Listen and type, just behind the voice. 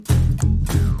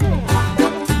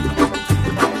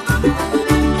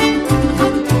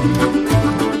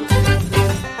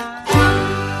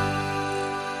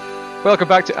Welcome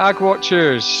back to Ag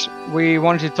Watchers. We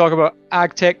wanted to talk about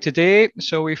ag tech today,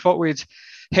 so we thought we'd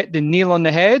hit the nail on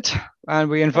the head, and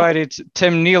we invited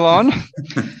Tim Neal on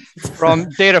from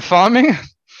Data Farming.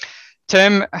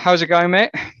 Tim, how's it going, mate?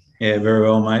 Yeah, very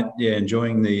well, mate. Yeah,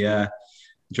 enjoying the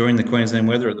Queensland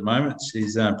weather at the moment.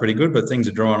 It's pretty good, but things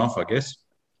are drying off, I guess.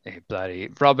 Hey, bloody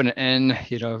rubbing it in,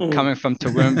 coming from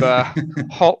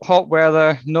Toowoomba, hot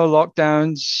weather, no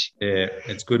lockdowns. Yeah,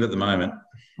 it's good at the moment.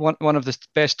 One of the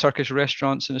best Turkish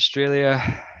restaurants in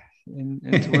Australia, in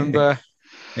Toowoomba.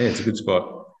 Yeah, it's a good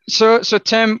spot. So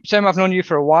Tim, I've known you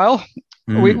for a while.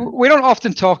 We don't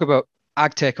often talk about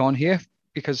ag tech on here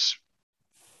because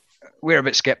we're a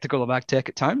bit skeptical of ag tech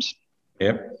at times.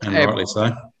 Yep, and rightly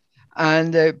so.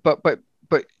 And but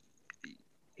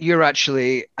you're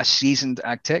actually a seasoned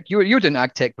ag tech. You were doing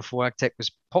ag tech before ag tech was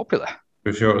popular.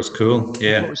 Before it was cool,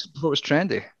 yeah. Before it was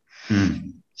trendy.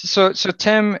 So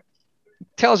Tim,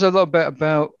 tell us a little bit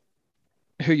about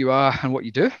who you are and what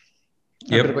you do.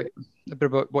 Yep. A bit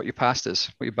about what your past is,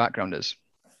 what your background is.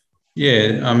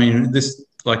 Yeah, I mean, this,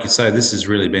 like you say, this has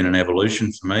really been an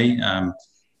evolution for me.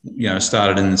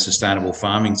 Started in the sustainable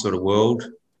farming sort of world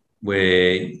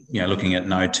where, looking at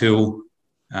no-till,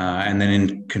 and then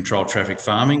in controlled traffic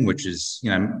farming, which is,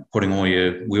 putting all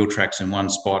your wheel tracks in one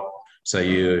spot so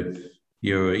you're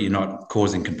not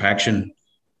causing compaction.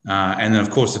 And then,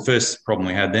 of course, the first problem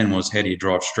we had then was how do you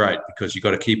drive straight, because you've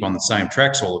got to keep on the same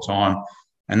tracks all the time.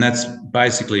 And that's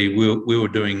basically, we were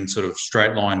doing sort of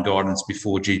straight line guidance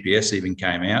before GPS even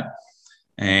came out,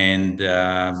 and,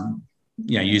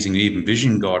 using even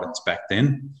vision guidance back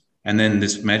then. And then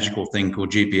this magical thing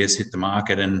called GPS hit the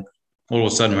market, and all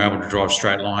of a sudden we're able to drive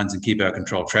straight lines and keep our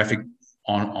controlled traffic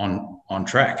on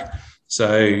track.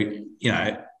 So,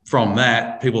 from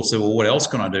that, people say, well, what else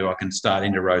can I do? I can start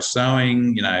inter-row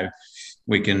sowing,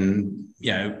 we can,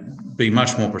 be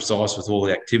much more precise with all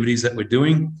the activities that we're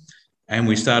doing. And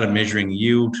we started measuring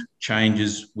yield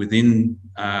changes within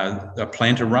a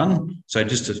planter run. So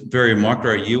just a very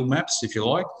micro yield maps, if you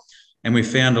like. And we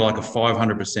found like a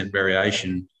 500%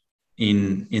 variation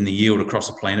in the yield across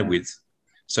a planter width.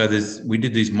 So we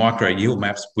did these micro yield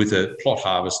maps with a plot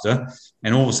harvester,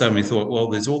 and all of a sudden we thought, well,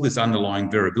 there's all this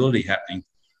underlying variability happening.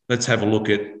 Let's have a look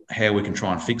at how we can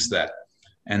try and fix that.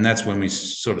 And that's when we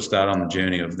sort of started on the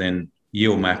journey of then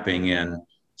yield mapping, and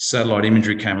satellite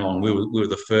imagery came along. We were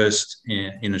the first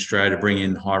in Australia to bring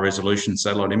in high resolution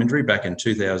satellite imagery back in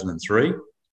 2003.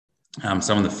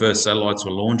 Some of the first satellites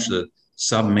were launched, the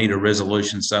sub-meter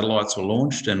resolution satellites were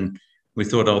launched, and we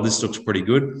thought, oh, this looks pretty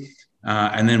good.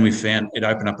 And then we found it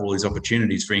opened up all these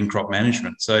opportunities for in-crop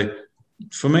management. So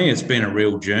for me, it's been a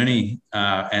real journey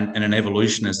and an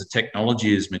evolution as the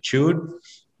technology has matured,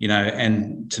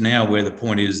 and to now where the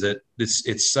point is that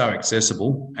it's so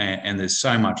accessible and there's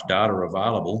so much data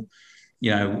available.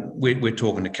 We're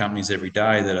talking to companies every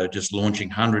day that are just launching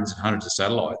hundreds and hundreds of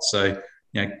satellites. So,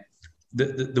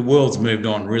 the world's moved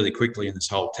on really quickly in this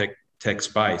whole tech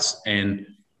space. And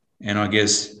I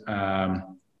guess, the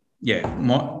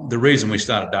reason we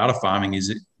started data farming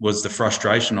was the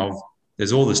frustration of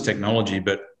there's all this technology,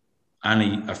 but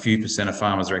only a few % of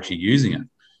farmers are actually using it.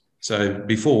 So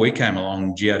before we came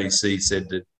along, GRDC said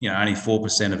that only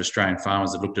 4% of Australian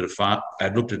farmers had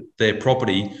looked at their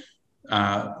property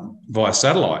via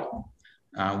satellite,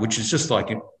 which is just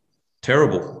like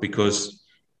terrible because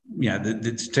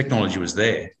the technology was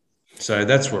there. So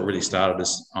that's what really started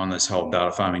us on this whole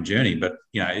data farming journey. But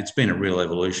it's been a real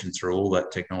evolution through all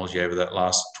that technology over that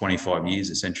last 25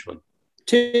 years, essentially.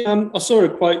 Tim, I saw a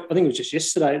quote, I think it was just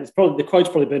yesterday. The quote's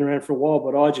probably been around for a while,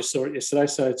 but I just saw it yesterday,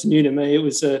 so it's new to me. It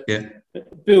was a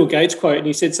Bill Gates quote, and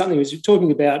he said something. He was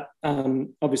talking about,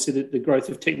 obviously, the growth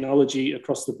of technology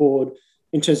across the board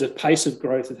in terms of pace of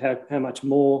growth, of how much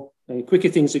more quicker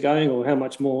things are going or how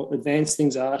much more advanced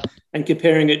things are, and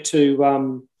comparing it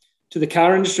to the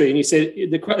car industry. And he said,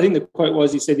 I think the quote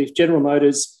was, he said, if General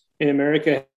Motors in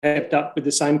America kept up with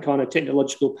the same kind of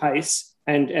technological pace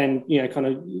and kind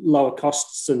of lower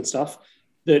costs and stuff,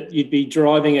 that you'd be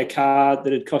driving a car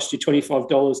that had cost you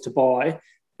 $25 to buy,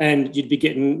 and you'd be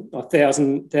getting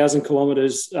 1,000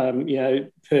 kilometres,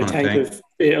 per tank of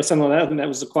or something like that. I think that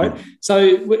was the quote.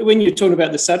 So when you're talking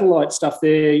about the satellite stuff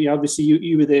there, obviously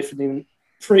you were there for them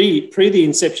pre the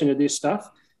inception of this stuff.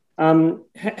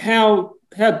 How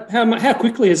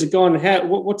quickly has it gone?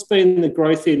 What's been the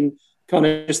growth in kind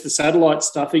of just the satellite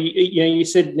stuff? You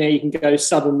said now you can go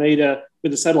sub a metre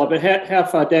with the satellite, but how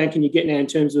far down can you get now in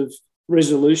terms of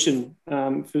resolution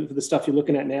for the stuff you're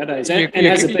looking at nowadays? And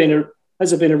has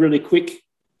it been a really quick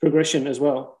progression as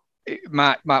well?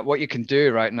 Matt, what you can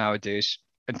do right nowadays,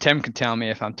 and Tim can tell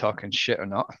me if I'm talking shit or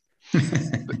not.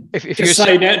 if just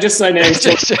say now,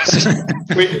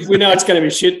 we know it's going to be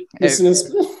shit,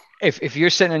 listeners. If you're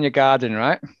sitting in your garden,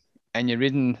 right, and you're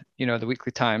reading, the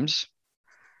Weekly Times,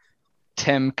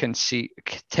 Tim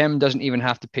doesn't even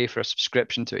have to pay for a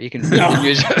subscription to it. He can read the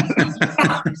news.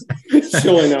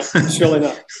 Surely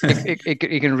not.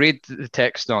 He can read the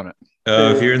text on it.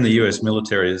 If you're in the US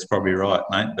military, that's probably right,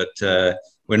 mate. But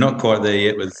we're not quite there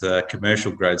yet with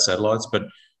commercial grade satellites. But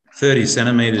 30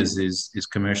 centimeters is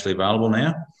commercially available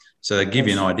now. So they give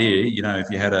you an idea. If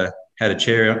you had a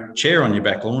chair on your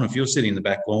back lawn, if you're sitting in the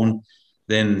back lawn,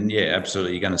 then yeah,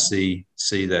 absolutely, you're going to see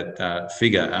that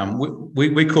figure.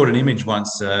 We caught an image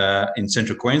once in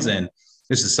central Queensland.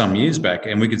 This is some years back,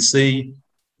 and we could see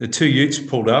the two utes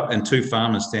pulled up and two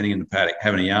farmers standing in the paddock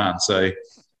having a yarn. So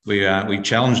we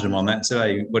challenged them on that and said,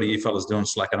 "Hey, what are you fellas doing,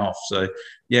 slacking off?" So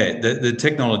yeah, the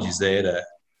technology's there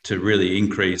to really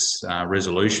increase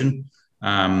resolution.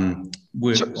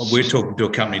 We're talking to a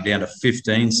company down to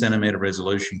 15 centimeter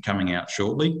resolution coming out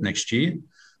shortly next year.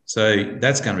 So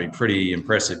that's going to be pretty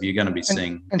impressive. You're going to be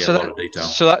seeing a lot of detail.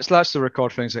 So that's the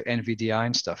record things like NVDI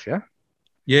and stuff, yeah.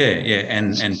 Yeah,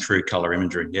 and true color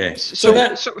imagery, yeah. So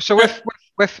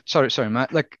with sorry,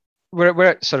 Matt. Like we're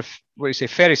at sort of what do you say,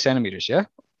 30 centimeters, yeah,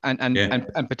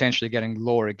 and potentially getting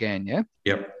lower again, yeah.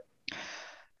 Yep.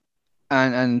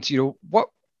 And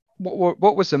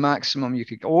what was the maximum you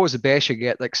could? What was the best you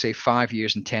get? Like say 5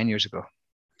 years and 10 years ago.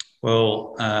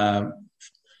 Well,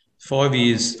 5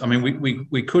 years. I mean,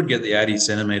 we could get the 80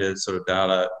 centimeter sort of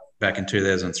data back in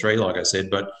 2003, like I said,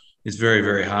 but it's very,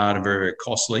 very hard and very, very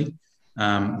costly.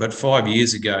 But 5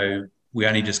 years ago, we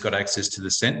only just got access to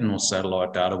the Sentinel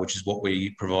satellite data, which is what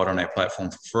we provide on our platform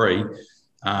for free.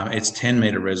 It's 10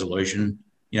 meter resolution.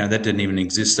 That didn't even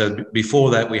exist. So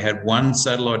before that, we had one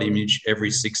satellite image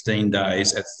every 16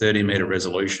 days at 30 meter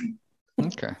resolution.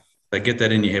 Okay. They get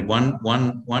that in your head.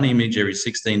 One image every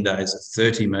 16 days at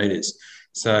 30 meters.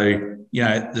 So,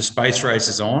 the space race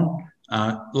is on.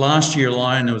 Last year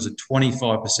alone, there was a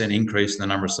 25% increase in the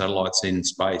number of satellites in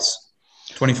space.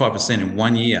 25% in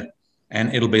 1 year.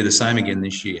 And it'll be the same again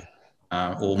this year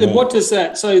or more. What does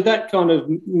that, so that kind of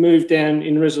move down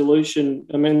in resolution,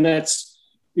 I mean, that's,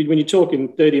 when you're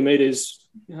talking 30 metres,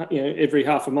 every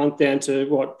half a month down to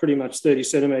what, pretty much 30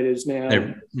 centimetres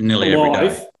now. Nearly every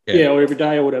day. Yeah, or every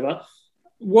day or whatever.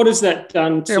 What has that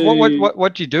done to... Yeah,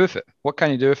 what do you do with it? What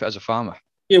can you do with it as a farmer?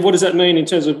 Yeah, what does that mean in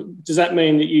terms of, does that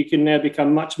mean that you can now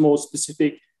become much more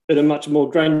specific at a much more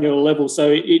granular level?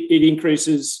 So it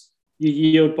increases your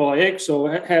yield by X,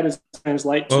 or how does it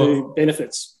translate to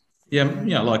benefits? Yeah,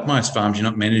 like most farms, you're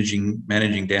not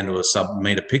managing down to a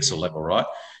sub-meter pixel level, right?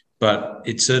 But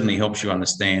it certainly helps you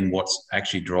understand what's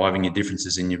actually driving your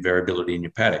differences in your variability in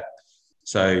your paddock.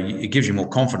 So it gives you more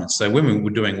confidence. So when we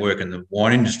were doing work in the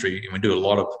wine industry, and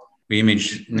we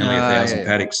imaged nearly 1,000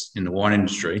 paddocks in the wine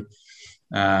industry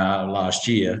last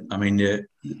year. I mean,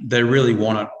 they really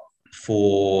want it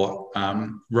for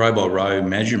row-by-row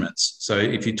measurements. So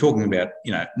if you're talking about,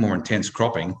 more intense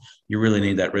cropping, you really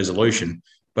need that resolution.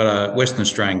 But a Western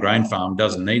Australian grain farm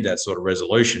doesn't need that sort of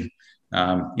resolution.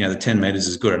 The 10 meters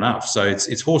is good enough. So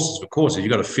it's horses for courses.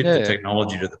 You've got to fit the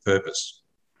technology to the purpose.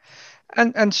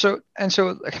 And so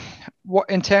what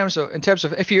in terms of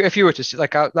if you were to see,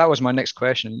 like that was my next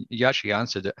question. You actually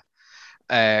answered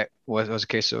it. Was a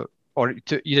case of, or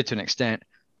you did to an extent.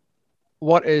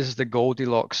 What is the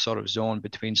Goldilocks sort of zone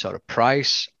between sort of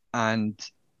price and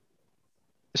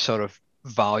sort of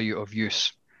value of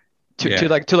use to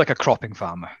like a cropping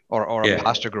farmer or a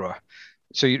pasture grower?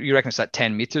 So you reckon it's at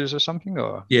 10 meters or something,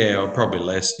 or? Yeah, or probably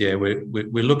less. Yeah,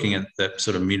 we're looking at that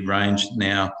sort of mid-range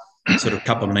now. Sort of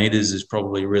couple of meters is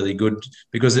probably really good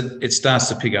because it starts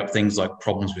to pick up things like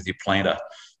problems with your planter.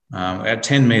 At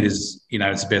 10 meters,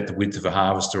 it's about the width of a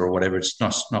harvester or whatever. It's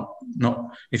not.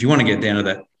 If you want to get down to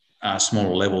that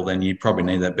smaller level, then you probably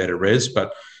need that better res.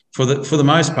 But for the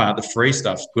most part, the free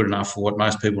stuff's good enough for what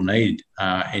most people need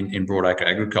in broadacre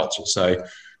agriculture. So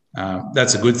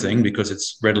that's a good thing because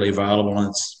it's readily available and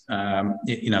it's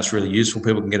it's really useful.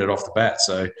 People can get it off the bat.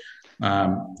 So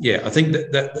I think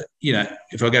that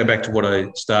if I go back to what I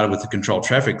started with the controlled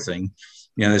traffic thing,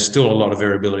 there's still a lot of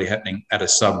variability happening at a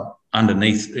sub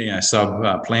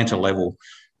planter level.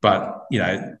 But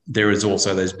there is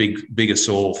also those bigger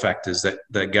soil factors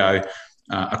that go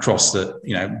across the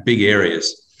big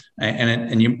areas,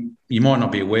 and you might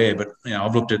not be aware, but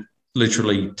I've looked at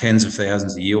literally tens of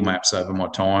thousands of yield maps over my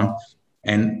time,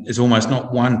 and there's almost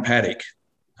not one paddock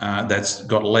that's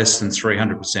got less than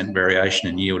 300% variation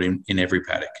in yield in every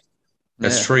paddock.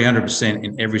 That's 300%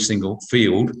 in every single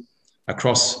field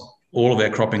across all of our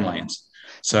cropping lands.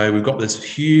 So we've got this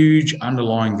huge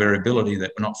underlying variability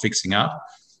that we're not fixing up.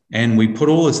 And we put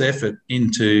all this effort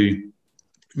into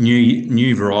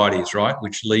new varieties, right,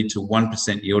 which lead to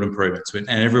 1% yield improvements. And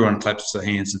everyone claps their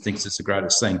hands and thinks it's the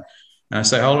greatest thing. And I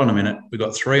say, hold on a minute, we've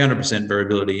got 300%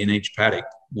 variability in each paddock.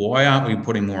 Why aren't we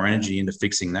putting more energy into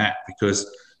fixing that? Because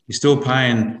you're still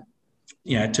paying,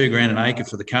 $2,000 an acre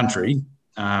for the country,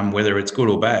 whether it's good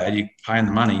or bad, you're paying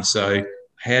the money. So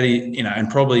how do you, and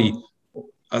probably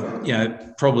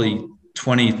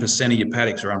 20% of your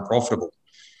paddocks are unprofitable.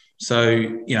 So,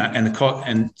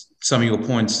 and some of your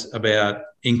points about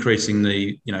increasing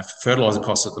the, fertilizer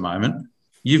costs at the moment,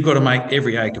 you've got to make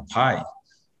every acre pay.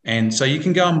 And so you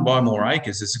can go and buy more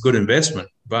acres. It's a good investment,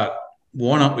 but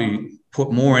why not we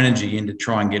put more energy into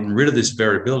trying getting rid of this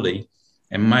variability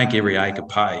and make every acre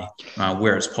pay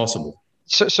where it's possible?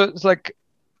 So it's like,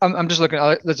 I'm just looking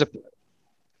at,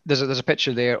 there's a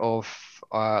picture there of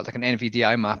like an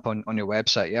NVDI map on your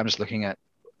website. Yeah, I'm just looking at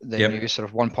the new sort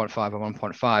of 1.5 and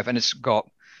 1.5, and it's got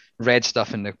red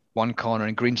stuff in the one corner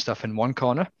and green stuff in one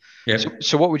corner. Yep.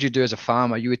 So what would you do as a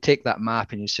farmer? You would take that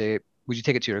map and you say, would you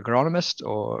take it to your agronomist,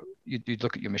 or you'd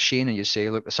look at your machine and you say,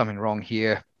 look, there's something wrong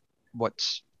here.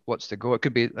 What's the go? It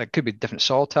could be different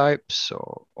soil types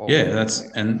or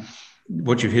and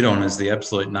what you've hit on is the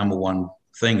absolute number one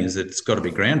thing is that it's got to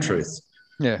be ground truth.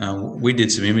 Yeah. We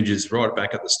did some images right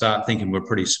back at the start thinking we're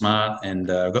pretty smart, and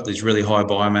got these really high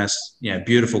biomass,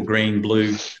 beautiful green,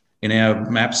 blue in our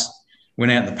maps.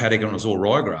 Went out in the paddock and it was all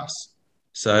ryegrass.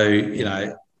 So,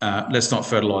 let's not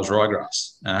fertilise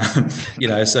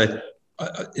ryegrass. So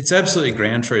it's absolutely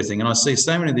ground truthing. And I see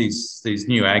so many of these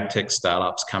new ag tech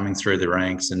startups coming through the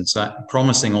ranks and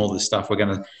promising all this stuff. We're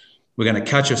going to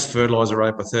cut your fertiliser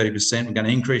rate by 30%. We're going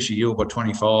to increase your yield by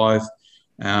 25%.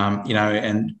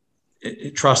 And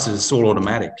trust is it's all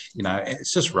automatic.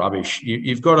 It's just rubbish.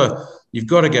 You've got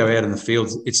to go out in the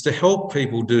fields. It's to help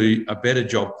people do a better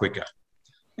job quicker,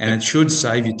 and it should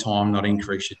save you time, not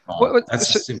increase your time.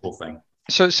 That's a simple thing.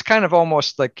 So it's kind of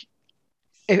almost like,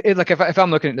 if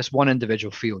I'm looking at this one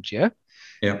individual field,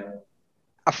 a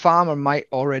farmer might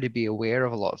already be aware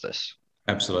of a lot of this.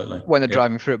 Absolutely. When they're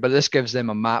driving through it, but this gives them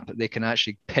a map that they can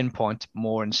actually pinpoint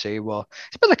more and say, well,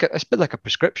 it's a bit like a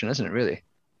prescription, isn't it? Really?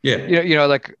 Yeah.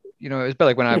 It's a bit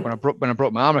like when I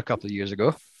broke my arm a couple of years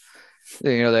ago.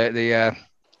 The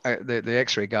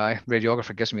X-ray guy,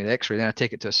 radiographer, gives me the X-ray. Then I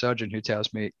take it to a surgeon who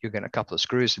tells me you're getting a couple of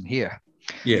screws in here.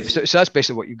 Yes. So that's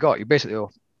basically what you got. You're basically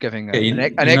giving an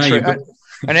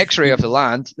X-ray of the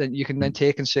land that you can then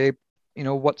take and say,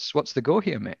 what's the go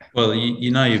here, mate? Well,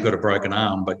 you've got a broken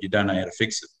arm, but you don't know how to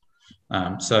fix it.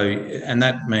 And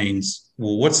that means,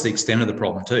 well, what's the extent of the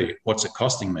problem too? What's it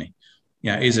costing me?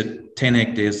 Is it 10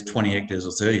 hectares, 20 hectares,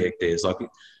 or 30 hectares?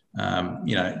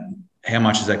 How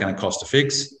much is that going to cost to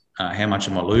fix? How much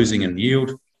am I losing in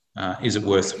yield? Is it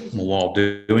worth my while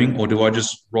doing, or do I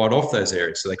just write off those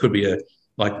areas? So they could be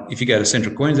if you go to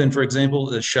Central Queensland, for example,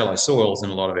 there's shallow soils in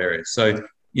a lot of areas. So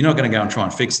you're not going to go and try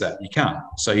and fix that. You can't.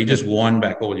 So you just wind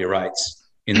back all your rates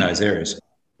in those areas.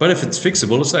 But if it's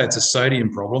fixable, let's say it's a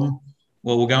sodium problem,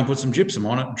 well, we'll go and put some gypsum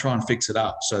on it and try and fix it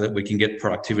up so that we can get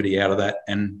productivity out of that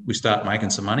and we start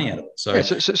making some money out of it. So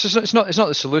it's not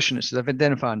the solution. It's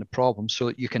identifying the problem so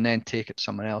that you can then take it to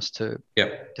someone else to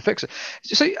fix it.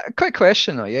 So a quick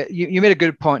question though, you made a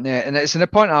good point there, and it's the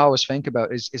point I always think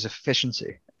about is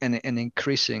efficiency and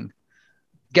increasing,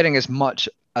 getting as much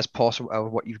as possible out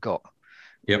of what you've got.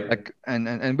 Yep.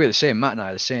 And we're the same. Matt and I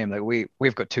are the same. Like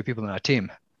we've got two people in our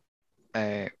team.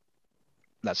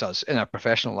 That's us in our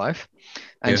professional life,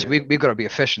 and so we've got to be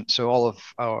efficient. So all of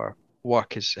our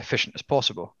work is efficient as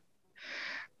possible.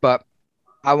 But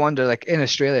I wonder, like in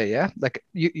Australia, like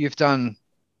you've done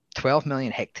 12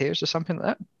 million hectares or something like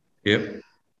that. Yep.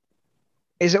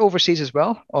 Is it overseas as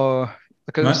well, or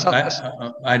because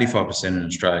 85% in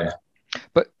Australia?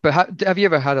 But have you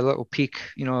ever had a little peek?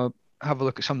 Have a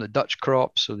look at some of the Dutch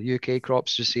crops or the UK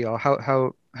crops to see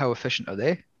how efficient are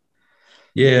they?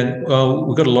 Yeah, well,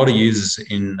 we've got a lot of users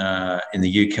in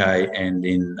the UK and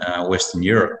in Western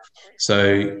Europe.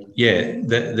 So,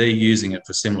 they're using it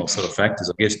for similar sort of factors.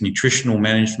 I guess nutritional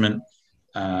management,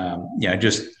 they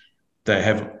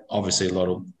have obviously a lot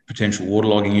of potential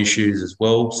waterlogging issues as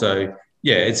well. So,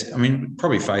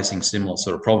 probably facing similar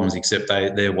sort of problems, except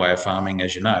their way of farming,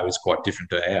 as you know, is quite different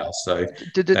to ours. So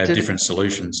they have different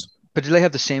solutions. But do they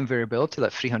have the same variability,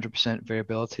 like 300%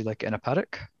 variability, like in a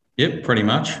paddock? Yep, pretty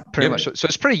much. Pretty much. So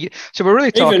it's pretty. So we're really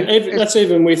talking. That's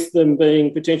even with them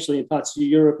being potentially in parts of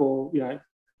Europe or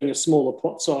a smaller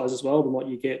plot size as well than what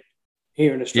you get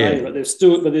here in Australia. Yeah. But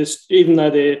there's even though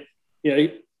they're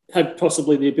have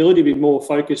possibly the ability to be more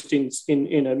focused in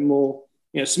a more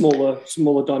smaller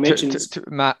dimensions.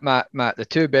 Matt, they're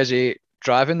too busy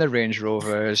driving the Range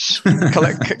Rovers,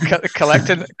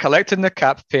 collecting the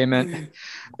cap payment,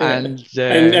 and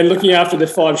looking after the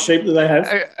 5 sheep that they have,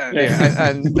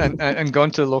 and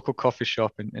going to the local coffee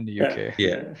shop in the UK.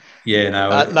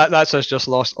 No, that's us just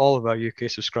lost all of our UK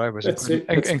subscribers. That's it.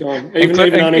 It's gone.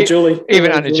 Even Auntie Julie.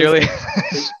 Even Auntie Julie.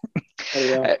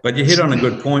 But you hit on a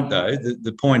good point, though.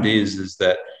 The point is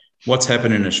that what's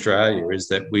happened in Australia is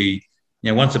that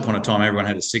once upon a time, everyone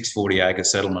had a 640-acre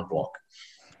settlement block.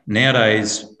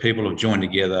 Nowadays, people have joined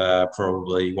together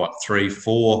probably, 3,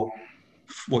 4,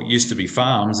 what used to be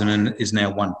farms, and then is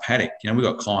now one paddock. We've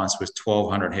got clients with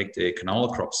 1,200 hectare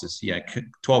canola crops. It's,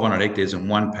 1,200 hectares and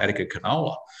one paddock of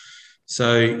canola.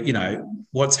 So,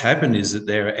 what's happened is that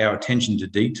our attention to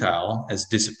detail has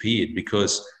disappeared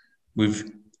because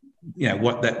we've,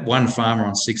 that one farmer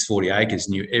on 640 acres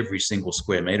knew every single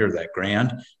square metre of that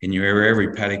ground and knew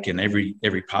every paddock and every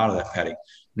part of that paddock.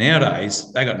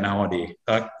 Nowadays, they got no idea.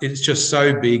 It's just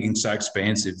so big and so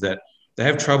expansive that they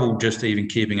have trouble just even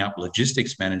keeping up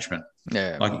logistics management.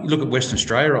 Yeah. Like, you look at Western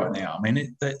Australia right now. I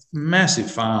mean, they're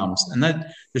massive farms, and they're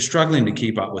struggling to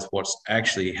keep up with what's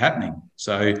actually happening.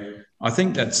 So I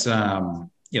think that's,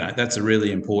 that's a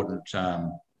really important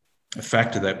a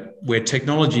factor, that where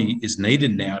technology is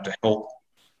needed now to help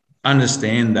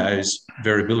understand those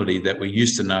variability that we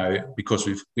used to know because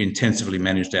we intensively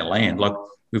managed our land. Like,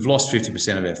 we've lost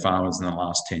 50% of our farmers in the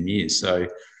last 10 years. So,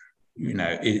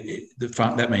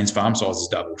 that means farm size has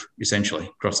doubled essentially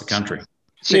across the country.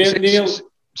 Sorry, I was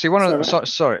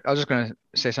just going to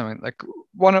say something. Like,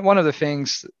 one of the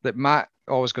things that Matt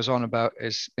always goes on about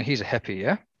is he's a hippie,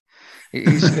 yeah?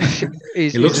 He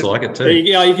looks like it too.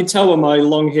 Yeah, you can tell by my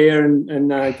long hair and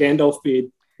Gandalf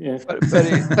beard. Yeah, but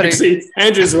actually,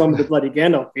 Andrew's the one with the bloody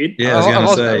Gandalf beard. Yeah,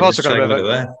 I've also got a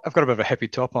bit of a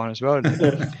hippie top on as well.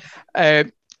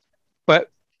 But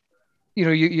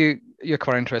you're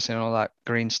quite interested in all that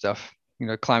green stuff,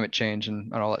 climate change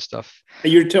and all that stuff. Are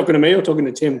you talking to me or talking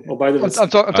to Tim, or both of us? I'm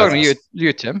talking to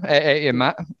you, Tim,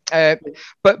 Matt.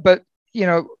 But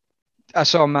I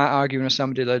saw Matt arguing with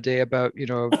somebody the other day about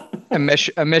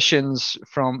emissions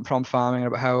from farming,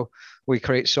 about how we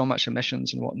create so much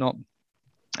emissions and whatnot,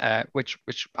 which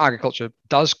agriculture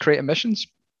does create emissions,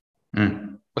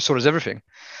 but so does everything.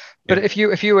 But if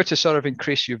you were to sort of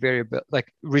increase your variability,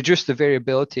 like reduce the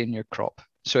variability in your crop,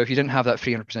 so if you didn't have that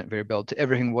 300% variability,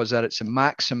 everything was at its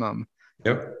maximum,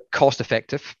 cost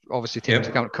effective, obviously taking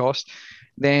into account cost,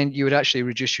 then you would actually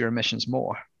reduce your emissions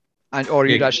more, or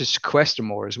you'd actually sequester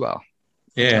more as well.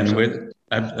 Yeah, and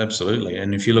absolutely.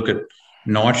 And if you look at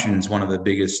nitrogen, is one of the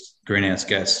biggest greenhouse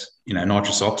gas.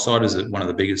 Nitrous oxide is one of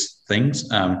the biggest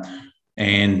things,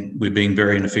 and we're being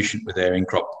very inefficient with our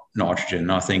in-crop nitrogen.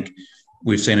 I think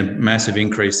we've seen a massive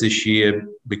increase this year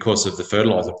because of the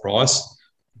fertiliser price,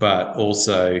 but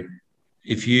also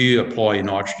if you apply your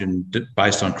nitrogen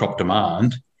based on crop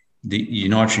demand, your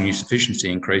nitrogen use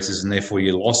efficiency increases, and therefore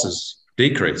your losses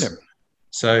decrease. Yep.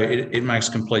 So it makes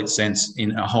complete sense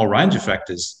in a whole range of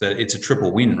factors that it's a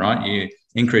triple win, right? You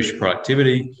increase your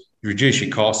productivity, you reduce your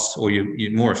costs, or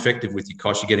you're more effective with your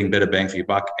costs, you're getting better bang for your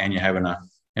buck, and you're having an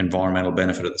environmental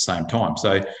benefit at the same time.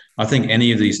 So I think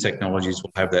any of these technologies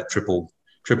will have that triple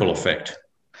effect.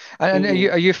 And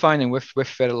are you finding with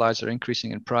fertilizer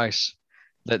increasing in price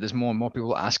that there's more and more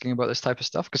people asking about this type of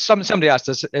stuff? Because somebody asked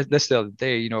us this the other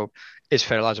day, is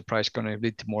fertilizer price going to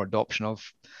lead to more adoption of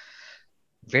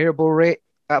variable rate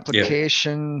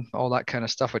application, all that kind of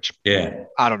stuff, which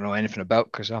I don't know anything about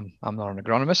because I'm not an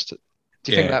agronomist.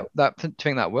 Do you think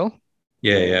that will?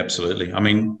 Yeah, absolutely. I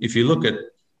mean, if you look at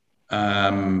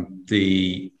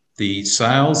the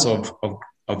sales of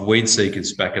weed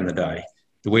seekers back in the day,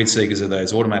 the weed seekers are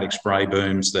those automatic spray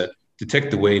booms that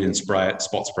detect the weed and spray it,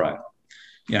 spot spray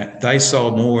it. They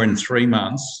sold more in 3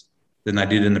 months than they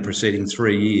did in the preceding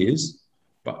 3 years,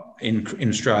 but in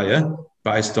Australia,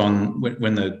 based on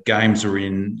when the games were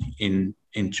in when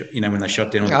they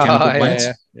shut down all the chemical plants.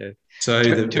 Yeah. So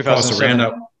the price of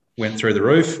Roundup went through the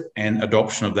roof, and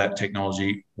adoption of that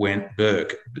technology went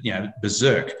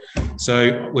berserk.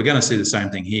 So we're going to see the same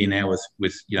thing here now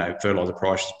with fertilizer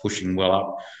prices pushing well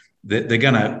up.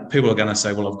 People are going to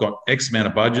say, well, I've got X amount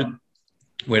of budget.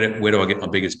 Where do I get my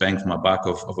biggest bang for my buck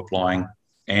of applying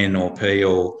N or P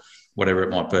or whatever it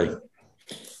might be?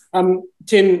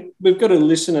 Tim, we've got a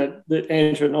listener that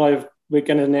Andrew and we're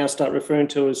going to now start referring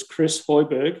to as Chris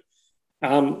Hoiberg.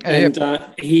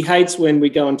 He hates when we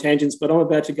go on tangents, but I'm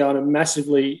about to go on a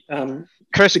massively.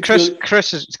 Chris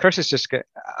is just.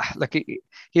 like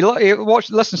he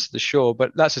listens to the show,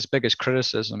 but that's his biggest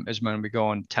criticism is when we go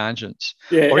on tangents.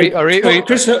 Yeah,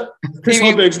 Chris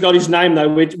Hodberg's got his name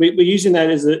though. We're using that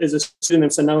as a synonym,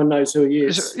 so no one knows who he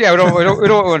is. Yeah, we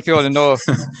don't want people to know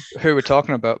who we're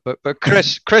talking about. But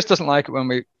Chris doesn't like it when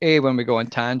we go on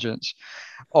tangents,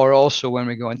 or also when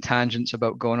we go on tangents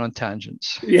about going on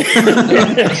tangents. Yeah.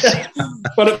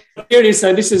 But here it is.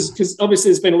 So this is because obviously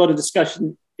there's been a lot of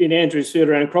discussion in Andrew's field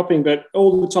around cropping, but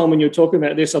all the time when you're talking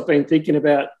about this, I've been thinking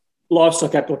about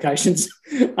livestock applications.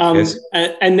 Yes.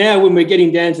 And now when we're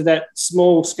getting down to that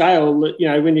small scale,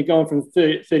 when you're going from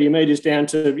 30 metres down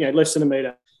to less than a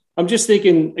metre, I'm just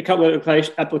thinking a couple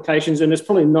of applications, and it's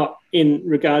probably not in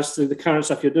regards to the current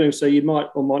stuff you're doing, so you might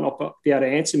or might not be able to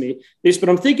answer me this, but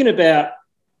I'm thinking about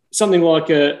something like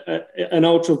an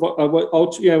ultra,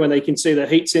 when they can see the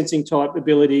heat sensing type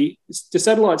ability. Do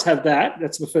satellites have that?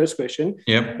 That's my first question.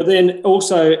 Yep. But then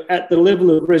also at the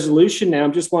level of resolution now,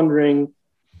 I'm just wondering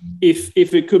if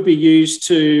it could be used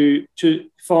to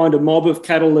find a mob of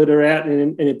cattle that are out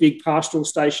in a big pastoral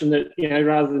station that,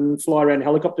 rather than fly around a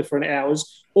helicopter for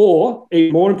hours, or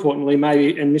even more importantly,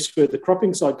 maybe, and this is where the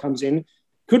cropping side comes in,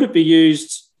 could it be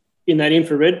used in that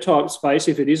infrared type space,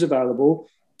 if it is available,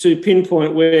 to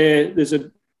pinpoint where there's a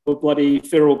bloody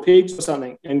feral pigs or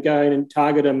something and go in and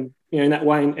target them, in that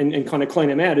way and kind of clean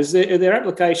them out? Are there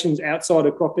applications outside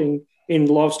of cropping in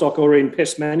livestock or in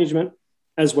pest management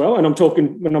as well? And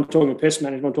when I'm talking pest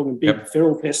management, I'm talking big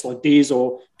feral pests like deers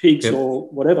or pigs or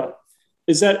whatever.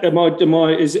 Is that, am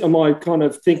I kind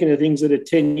of thinking of things that are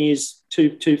 10 years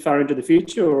too far into the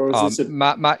future, or is this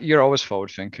Matt, you're always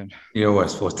forward thinking. You're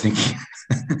always forward thinking.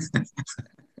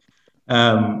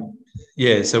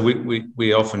 Yeah, so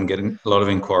we often get a lot of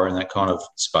inquiry in that kind of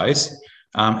space.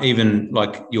 Even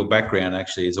like your background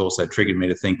actually has also triggered me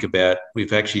to think about,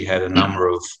 we've actually had a number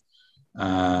of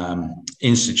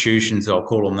institutions, I'll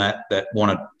call them that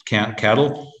want to count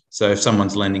cattle. So if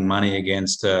someone's lending money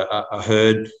against a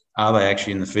herd, are they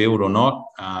actually in the field or not?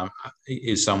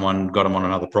 Is someone got them on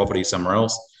another property somewhere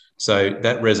else? So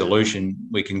that resolution,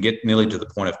 we can get nearly to the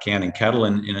point of counting cattle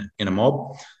in a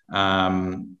mob.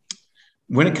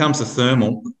 When it comes to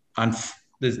thermal,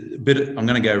 there's a bit. I'm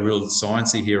going to go real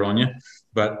sciencey here on you,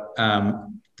 but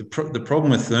the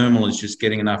problem with thermal is just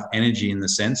getting enough energy in the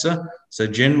sensor. So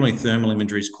generally, thermal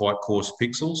imagery is quite coarse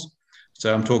pixels.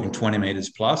 So I'm talking 20 meters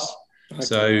plus. Okay.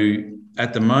 So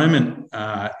at the moment,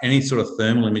 any sort of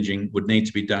thermal imaging would need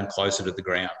to be done closer to the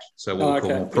ground. So what we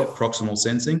call proximal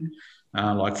sensing,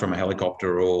 like from a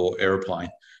helicopter or aeroplane.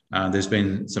 There's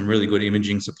been some really good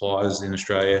imaging suppliers in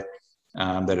Australia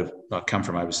that have come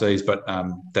from overseas, but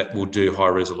that will do high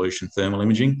resolution thermal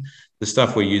imaging. The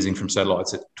stuff we're using from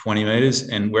satellites at 20 meters,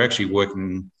 and we're actually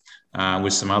working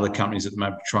with some other companies at the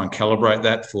moment to try and calibrate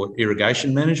that for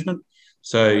irrigation management.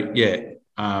 So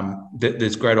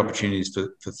there's great opportunities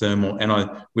for thermal, and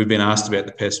we've been asked about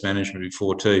the pest management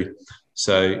before too.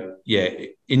 So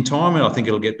in time, I think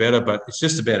it'll get better, but it's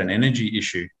just about an energy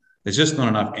issue. There's just not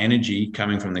enough energy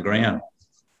coming from the ground.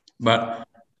 But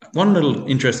one little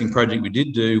interesting project we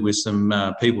did do with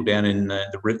some people down in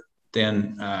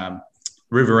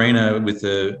Riverina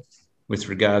with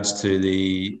regards to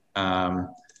the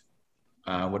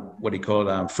what do you call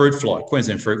it, fruit fly,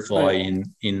 Queensland fruit fly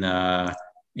in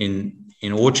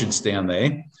orchards down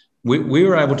there. We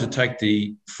were able to take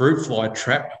the fruit fly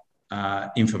trap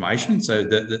information, so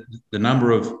the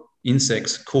number of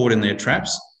insects caught in their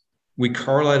traps. We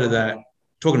correlated that,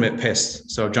 talking about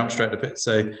pests, so I'll jump straight to pests.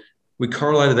 So we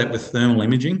correlated that with thermal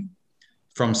imaging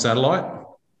from satellite,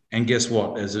 and guess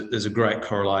what? There's a great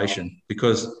correlation,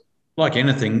 because, like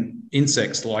anything,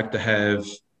 insects like to have,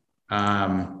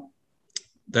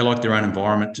 they like their own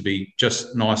environment to be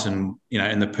just nice and,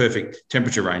 in the perfect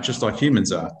temperature range, just like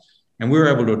humans are. And we were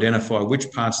able to identify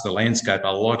which parts of the landscape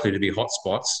are likely to be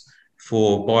hotspots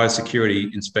for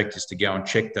biosecurity inspectors to go and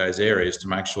check those areas to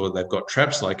make sure they've got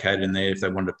traps located in there if they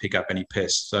wanted to pick up any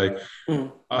pests. So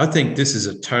I think this is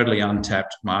a totally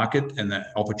untapped market and that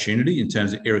opportunity in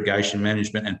terms of irrigation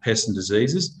management and pests and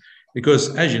diseases,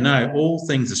 because, as you know, all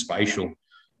things are spatial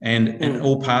and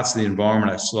all parts of the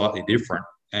environment are slightly different.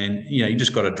 And, you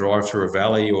just got to drive through a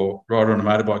valley or ride on a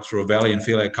motorbike through a valley and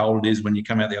feel how cold it is when you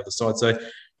come out the other side. So,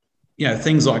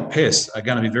 things like pests are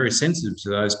going to be very sensitive to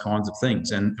those kinds of things.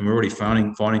 And we're already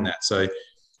finding that. So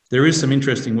there is some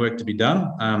interesting work to be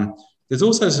done. There's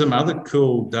also some other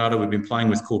cool data we've been playing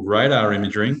with called radar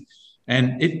imaging,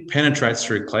 and it penetrates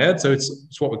through cloud. So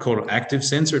it's what we call an active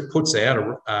sensor. It puts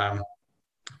out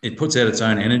its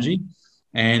own energy,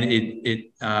 and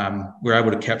we're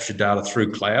able to capture data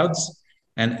through clouds,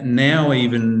 and now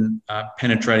even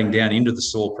penetrating down into the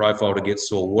soil profile to get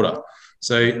soil water.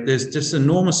 So there's just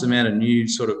enormous amount of new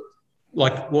sort of,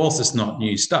 like, whilst it's not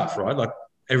new stuff, right? Like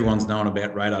everyone's known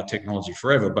about radar technology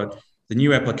forever, but the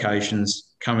new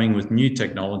applications coming with new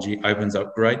technology opens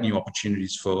up great new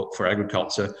opportunities for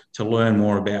agriculture to learn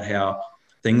more about how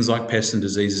things like pests and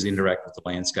diseases interact with the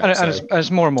landscape. And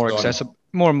it's more and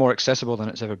more accessible than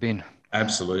it's ever been.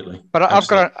 Absolutely. But I've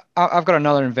got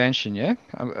another invention. Yeah,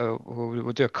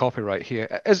 we'll do a copyright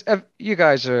here. You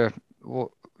guys are.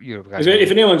 Well,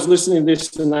 if anyone's listening to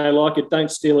this and they like it,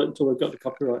 don't steal it until we've got the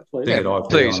copyright, please. Yeah,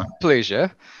 please, yeah.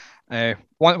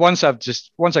 Once I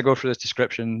go through this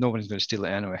description, nobody's going to steal it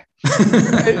anyway.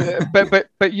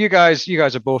 but you guys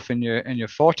are both in your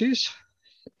 40s.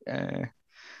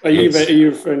 Are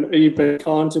you being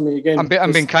kind to me again? I'm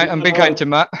being kind to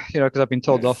Matt, because I've been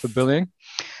told off for bullying.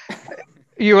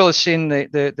 You will have seen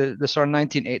the sort of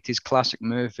 1980s classic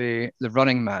movie, The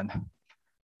Running Man.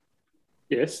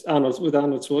 Yes, with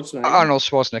Arnold Schwarzenegger. Arnold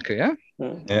Schwarzenegger, yeah?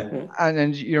 Yeah. And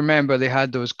then you remember they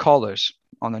had those collars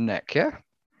on their neck, yeah?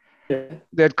 Yeah.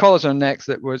 They had collars on their necks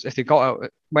that was, if they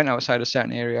went outside a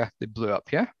certain area, they blew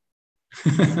up, yeah?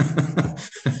 I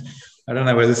don't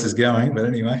know where this is going, but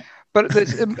anyway. But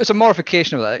it's a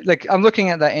modification of that. Like, I'm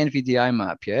looking at that NVDI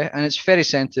map, yeah? And it's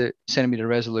 30 centimeter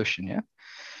resolution, yeah?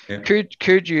 Yeah.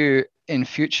 Could you, in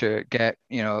future, get,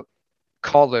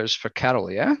 collars for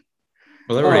cattle, yeah?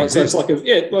 Well, that already exists. So it's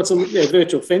like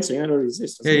virtual fencing. It already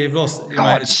exists. Yeah, you've lost.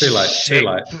 Mate, it's too late. Sick. Too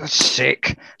late.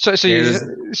 Sick. So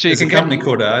there's a company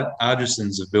called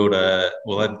Argisons have built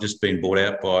they've just been bought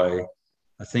out by,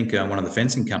 I think one of the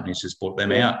fencing companies just bought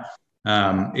them out.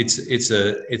 It's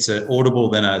a audible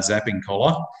then a zapping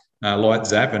collar, light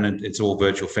zap, and it's all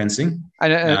virtual fencing.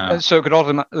 And so it could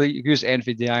automatically use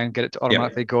NVDI and get it to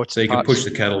automatically go to. So you can push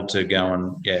the cattle to go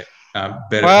and better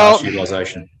pass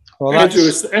utilisation. Well, Andrew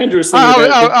was to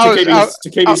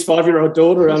keep his 5-year-old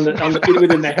daughter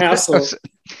within the house.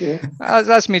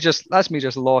 That's me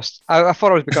just lost. I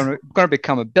thought I was going to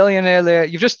become a billionaire there.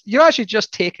 You've actually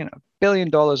just taken $1 billion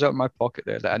out of my pocket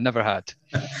there that I never had.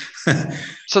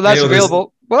 So that's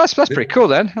available. Well, that's pretty cool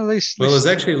then. At least. Well, there's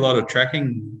actually a lot of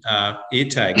tracking ear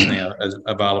tags now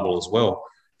available as well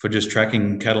for just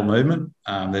tracking cattle movement.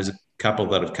 There's a couple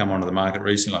that have come onto the market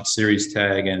recently, like Series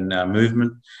Tag and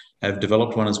Movement have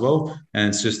developed one as well. And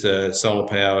it's just a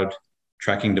solar-powered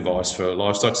tracking device for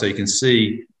livestock. So you can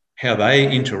see how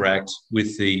they interact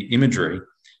with the imagery.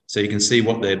 So you can see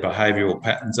what their behavioural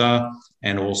patterns are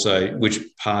and also which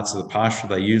parts of the pasture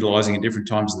they're utilising at different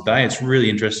times of the day. It's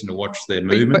really interesting to watch their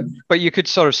movement. But you could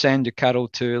sort of send your cattle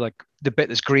to like the bit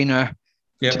that's greener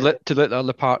to let the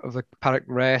other part of the paddock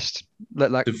rest.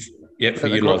 For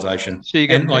utilisation. So you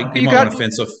might want to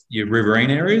fence off your riverine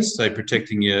areas, so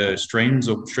protecting your streams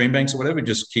or stream banks or whatever,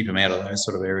 just keep them out of those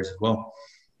sort of areas as well.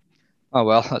 Oh,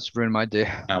 well, that's ruined my day.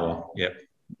 Oh, well, yep.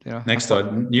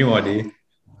 New idea.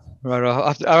 Right,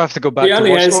 I'll have to go back. He only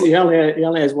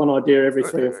has one idea every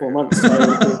 3 or 4 months.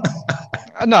 So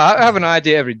no, I have an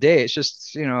idea every day. It's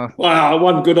just, Wow,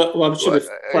 one good. Well, I should have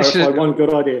clarified one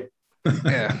good idea.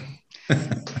 Yeah.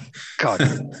 God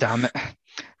damn it.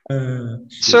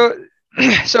 So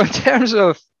in terms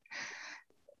of,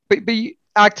 but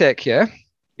AgTech, yeah?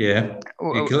 Yeah.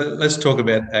 Let's talk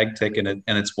about AgTech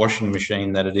and its washing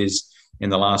machine that it is in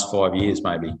the last 5 years,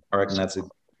 maybe. I reckon that's it.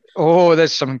 Oh,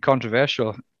 there's something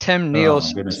controversial. Tim Neal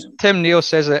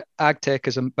says that AgTech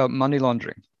is about money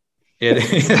laundering. Yeah,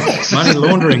 money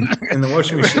laundering in the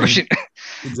washing machine.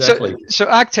 Exactly. So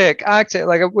AgTech,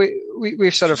 like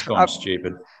we've sort of. I'm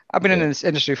stupid. I've been in this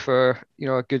industry for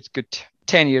a good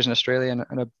 10 years in Australia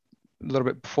and a little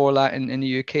bit before that in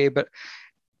the UK, but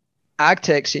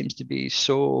AgTech seems to be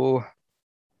so,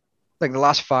 like the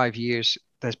last 5 years,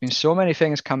 there's been so many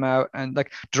things come out, and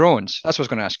like drones. That's what I was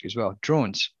going to ask you as well.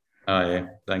 Drones. Oh yeah,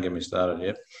 don't get me started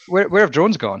yet. Where have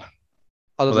drones gone?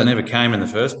 They never came in the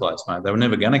first place, mate. They were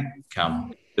never going to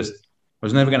come. It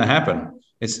was never going to happen.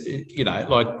 It's I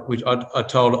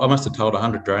must have told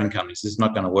 100 drone companies this is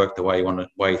not going to work the way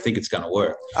you think it's going to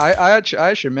work. I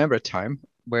actually remember a time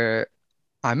where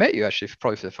I met you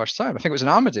probably for the first time. I think it was in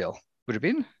Armadale. Would it have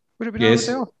been yes.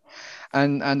 Armadale?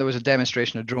 And there was a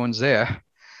demonstration of drones there.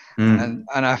 And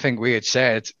I think we had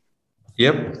said,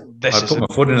 yep, I put my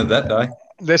foot in it that day.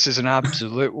 This is an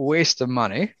absolute waste of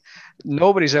money.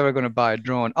 Nobody's ever going to buy a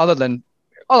drone other than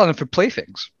for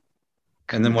playthings.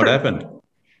 And then what happened?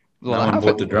 No one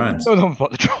bought the drones. No one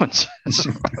bought the drones.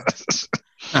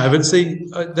 No, but see,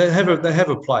 they have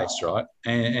a place, right?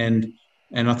 And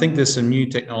I think there's some new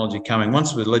technology coming.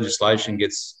 Once the legislation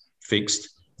gets fixed,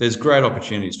 there's great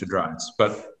opportunities for drones,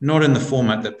 but not in the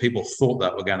format that people thought they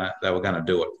were gonna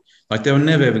do it. Like they were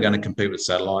never ever going to compete with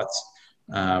satellites.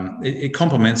 It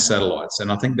complements satellites,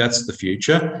 and I think that's the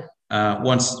future.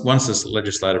 Once this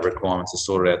legislative requirements are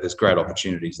sorted out, there's great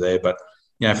opportunities there. But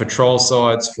for trial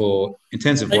sites, for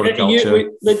intensive horticulture,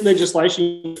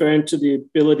 legislation referring to the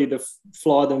ability to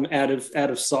fly them out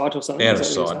of sight or something. Out of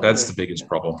sight, that's the biggest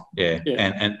problem. Yeah.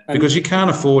 And because you can't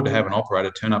afford to have an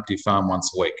operator turn up to your farm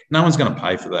once a week. No one's going to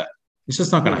pay for that. It's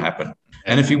just not going to happen.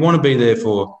 And if you want to be there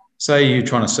for, say, you're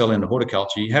trying to sell into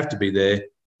horticulture, you have to be there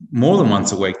more than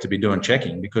once a week to be doing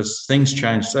checking, because things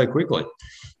change so quickly.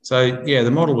 So,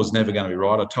 the model was never going to be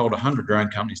right. I told 100 drone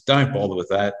companies, don't bother with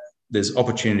that. There's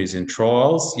opportunities in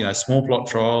trials, small plot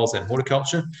trials and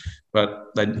horticulture,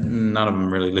 but none of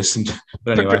them really listened.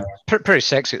 But anyway. Pretty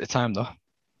sexy at the time, though.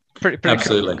 Pretty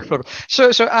Absolutely. Cool.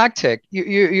 So AgTech,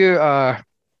 you are,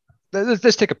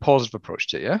 let's take a positive approach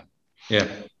to it, yeah?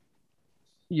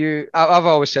 Yeah. I've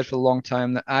always said for a long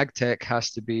time that AgTech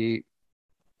has to be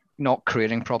not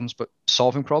creating problems, but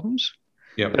solving problems.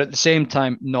 Yeah. But at the same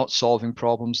time, not solving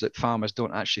problems that farmers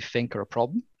don't actually think are a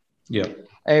problem. Yeah.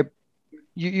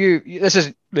 This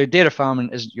is the data farming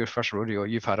isn't your first rodeo.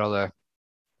 You've had other,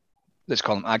 let's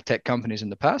call them AgTech companies in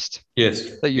the past.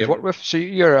 Yes. That you've worked with. So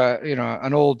you're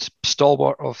an old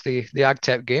stalwart of the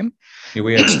AgTech game. Yeah,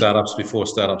 we had startups before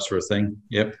startups were a thing.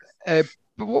 Yep.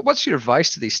 But what's your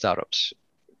advice to these startups?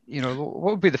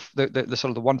 What would be the sort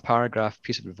of the one paragraph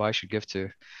piece of advice you give to?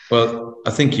 Well,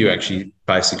 I think you actually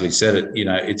basically said it.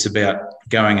 It's about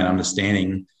going and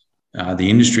understanding the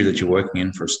industry that you're working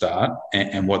in for a start,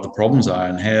 and what the problems are,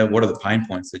 and what are the pain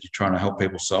points that you're trying to help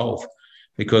people solve.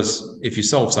 Because if you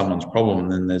solve someone's problem,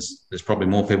 then there's probably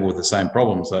more people with the same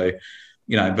problem. So,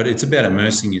 but it's about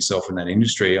immersing yourself in that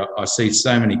industry. I see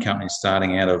so many companies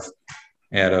starting out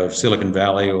of Silicon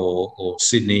Valley or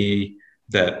Sydney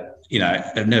that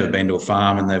have never been to a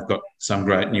farm and they've got some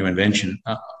great new invention.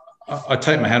 I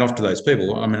take my hat off to those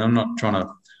people. I mean, I'm not trying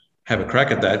to have a crack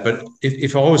at that, but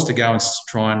if I was to go and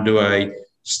try and do a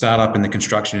startup in the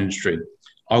construction industry,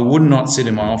 I would not sit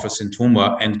in my office in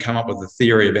Toowoomba and come up with a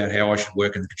theory about how I should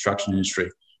work in the construction industry.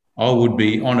 I would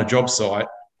be on a job site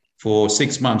for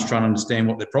 6 months trying to understand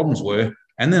what their problems were,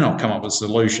 and then I'll come up with a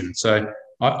solution. So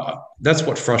that's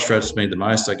what frustrates me the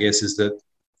most, I guess, is that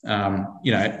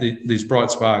these bright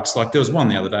sparks. Like there was one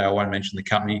the other day, I won't mention the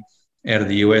company, out of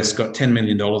the US, got $10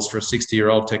 million for a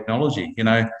 60-year-old technology, and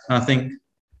I think,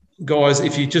 guys,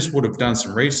 if you just would have done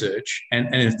some research,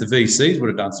 and if the VCs would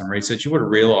have done some research, you would have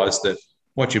realized that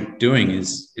what you're doing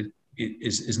is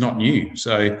not new.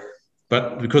 So,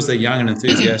 but because they're young and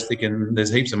enthusiastic and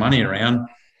there's heaps of money around,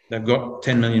 they've got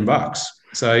 $10 million.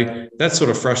 So that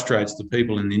sort of frustrates the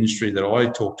people in the industry that I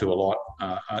talk to a lot,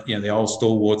 the old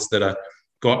stalwarts that are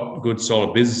got good,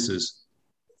 solid businesses.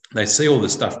 They see all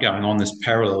this stuff going on, this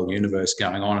parallel universe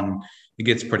going on, and it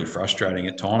gets pretty frustrating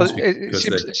at times.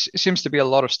 It seems to be a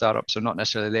lot of startups are not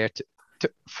necessarily there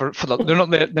they're not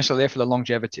necessarily there for the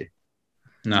longevity.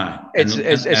 No, it's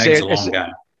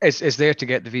there to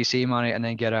get the VC money and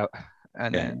then get out,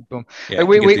 and then boom. Yeah,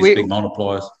 we big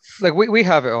multipliers. Like we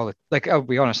have it all. Like I'll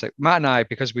be honest, like Matt and I,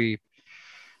 because we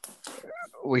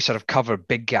sort of cover a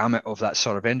big gamut of that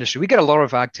sort of industry. We get a lot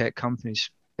of AgTech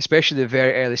companies, especially the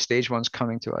very early stage ones,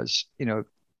 coming to us,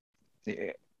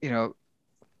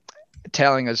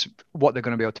 telling us what they're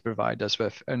going to be able to provide us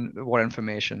with and what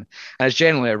information. And it's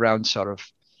generally around sort of,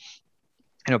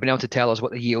 being able to tell us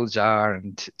what the yields are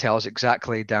and tell us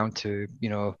exactly down to,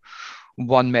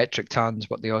 1 metric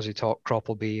tons what the Aussie top crop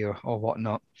will be or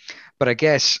whatnot. But I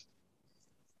guess,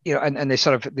 and they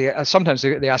sort of, sometimes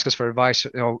they ask us for advice,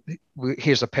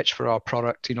 here's a pitch for our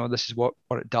product, this is what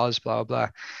it does, blah, blah.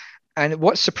 And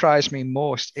what surprised me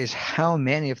most is how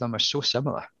many of them are so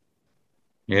similar.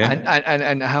 Yeah.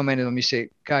 And how many of them you say,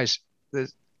 guys,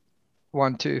 there's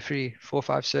 1, 2, 3, 4,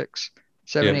 5, 6,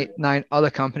 7, 8, 9 other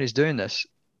companies doing this.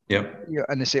 Yep.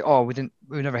 And they say, oh, we've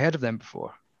never heard of them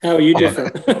before. How are you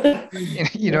different?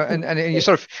 and you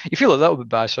sort of, you feel a little bit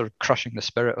bad sort of crushing the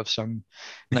spirit of some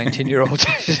 19-year-old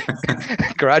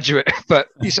graduate, but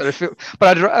you sort of feel,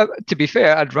 but to be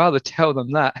fair, I'd rather tell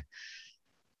them that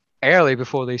early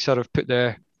before they sort of put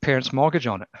their parents' mortgage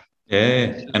on it.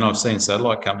 Yeah, and I've seen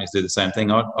satellite companies do the same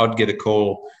thing. I'd get a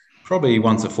call probably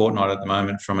once a fortnight at the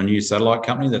moment from a new satellite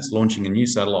company that's launching a new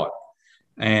satellite,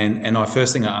 and the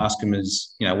first thing I ask them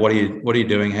is, what are you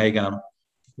doing? How are you going to?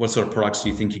 What sort of products do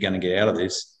you think you're going to get out of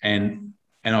this? And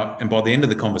by the end of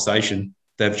the conversation,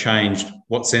 they've changed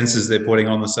what sensors they're putting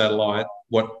on the satellite,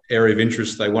 what area of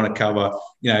interest they want to cover.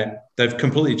 They've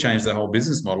completely changed their whole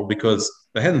business model because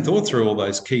they hadn't thought through all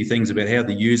those key things about how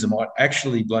the user might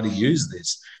actually bloody use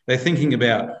this. They're thinking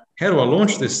about, how do I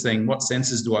launch this thing? What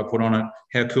sensors do I put on it?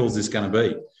 How cool is this going to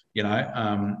be?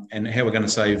 And how we're going to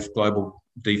save global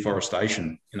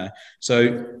deforestation.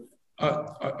 So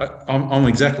I'm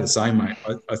exactly the same, mate.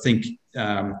 I think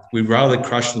we'd rather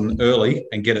crush them early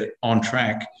and get it on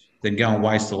track than go and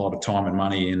waste a lot of time and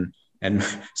money and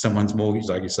someone's mortgage,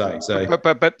 like you say. So,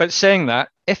 but saying that,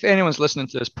 if anyone's listening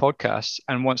to this podcast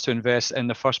and wants to invest in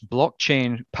the first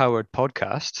blockchain-powered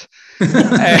podcast,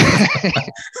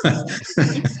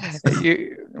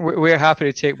 we're happy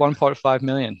to take 1.5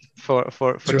 million for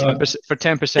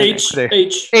 10%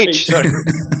 each. Sorry.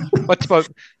 What's about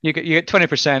you get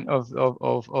 20% of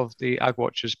the Ag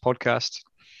Watchers podcast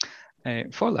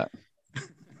for that.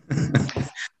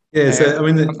 Yeah, so I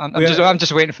mean, I'm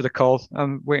just waiting for the call.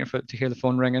 I'm waiting to hear the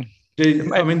phone ringing.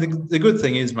 I mean, the good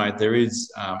thing is, mate, there is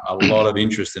a lot of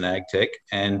interest in ag tech,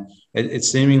 and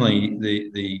it's seemingly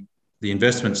the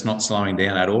investment's not slowing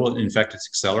down at all. In fact, it's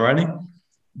accelerating.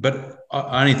 But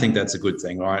I only think that's a good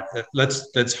thing, right?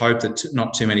 Let's hope that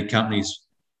not too many companies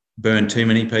burn too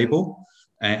many people,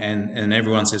 and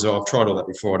everyone says, "Oh, I've tried all that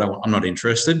before. I'm not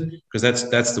interested," because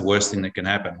that's the worst thing that can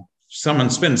happen. Someone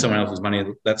spending someone else's money,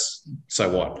 that's so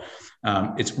what.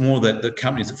 It's more that the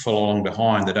companies that follow along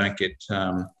behind, they don't get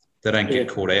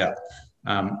caught out.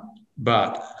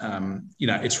 But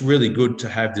it's really good to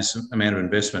have this amount of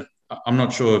investment. I'm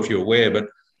not sure if you're aware, but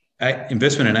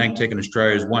investment in ag tech in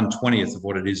Australia is 1/20th of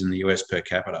what it is in the US per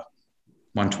capita.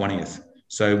 1/20th.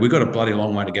 So we've got a bloody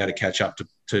long way to go to catch up to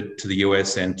the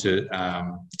US and to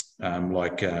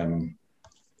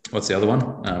what's the other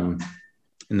one?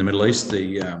 In the Middle East,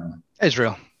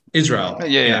 Israel.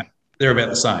 Yeah. They're about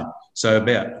the same. So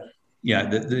the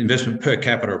investment per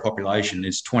capita of population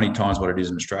is 20 times what it is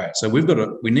in Australia. So we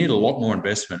need a lot more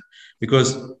investment,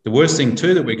 because the worst thing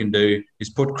too that we can do is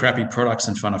put crappy products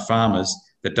in front of farmers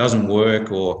that doesn't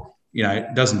work or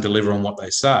doesn't deliver on what they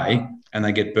say, and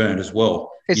they get burned as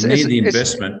well. You need the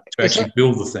investment to actually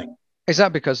build the thing. Is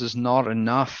that because there's not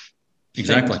enough?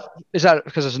 Exactly. Is that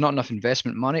because there's not enough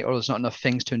investment money, or there's not enough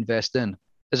things to invest in?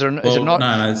 No,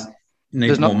 it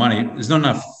needs more money. There's not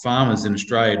enough farmers in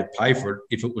Australia to pay for it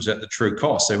if it was at the true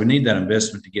cost. So we need that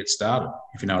investment to get started,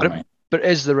 if you know what I mean. But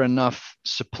is there enough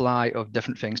supply of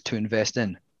different things to invest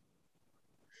in?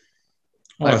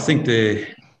 Well, I think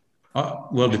it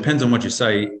depends on what you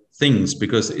say, things,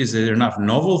 because is there enough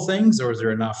novel things, or is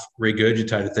there enough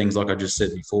regurgitated things like I just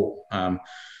said before?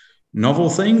 Novel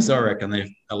things, I reckon they're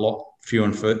a lot few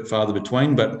and farther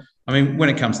between. But I mean, when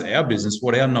it comes to our business,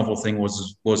 what our novel thing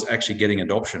was actually getting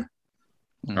adoption,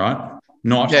 right?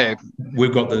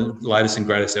 We've got the latest and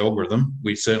greatest algorithm.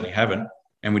 We certainly haven't,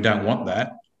 and we don't want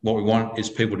that. What we want is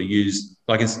people to use,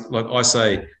 like I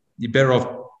say, you're better off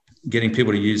getting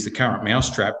people to use the current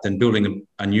mousetrap than building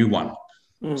a new one.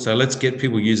 So let's get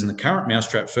people using the current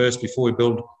mousetrap first before we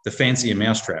build the fancier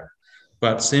mousetrap.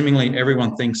 But seemingly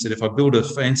everyone thinks that if I build a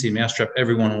fancy mousetrap,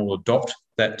 everyone will adopt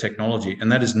that technology.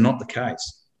 And that is not the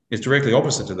case. It's directly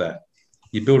opposite to that.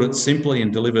 You build it simply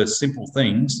and deliver simple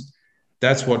things.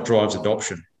 That's what drives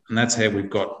adoption. And that's how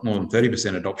we've got more than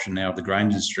 30% adoption now of the grain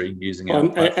industry using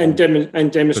our and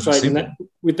demonstrating that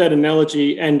with that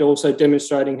analogy, and also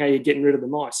demonstrating how you're getting rid of the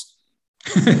mice.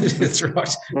 That's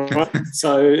right.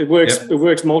 So it works. Yep. It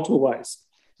works multiple ways.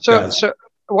 So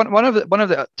one of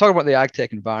the talking about the ag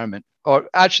tech environment, or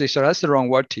actually, sorry, that's the wrong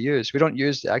word to use. We don't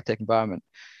use the ag tech environment.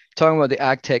 Talking about the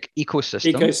ag tech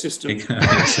ecosystem.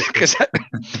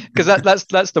 Because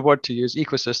that's the word to use.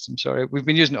 Ecosystem. Sorry, we've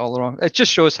been using it all wrong. It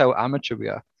just shows how amateur we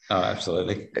are. Oh,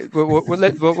 absolutely.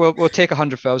 We'll take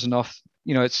 100,000 off.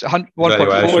 It's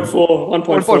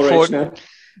 1.4 now.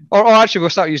 Or actually, we'll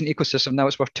start using ecosystem now.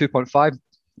 It's worth 2.5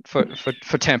 for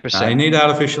 10%. You need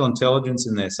artificial intelligence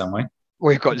in there somewhere.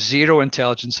 We've got zero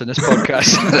intelligence in this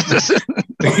podcast.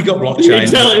 You've got blockchain.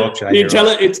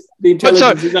 The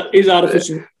intelligence is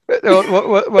artificial.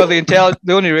 Well, the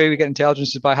only way we get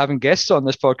intelligence is by having guests on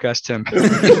this podcast, Tim.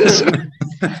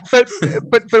 but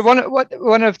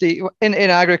one of the in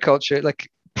agriculture,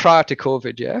 like prior to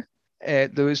COVID,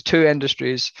 there was two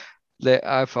industries that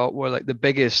I thought were like the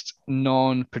biggest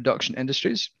non-production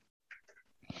industries.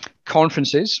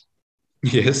 Conferences.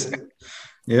 Yes.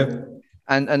 Yeah.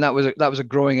 And that was a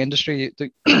growing industry.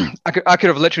 I could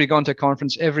have literally gone to a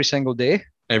conference every single day.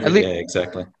 Every day,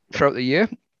 exactly. Throughout the year.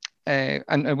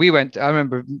 And we went, I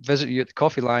remember visiting you at the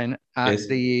Coffee Line at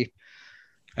the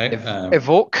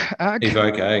Evoke Ag.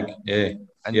 Evoke Ag, yeah.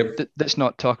 And let's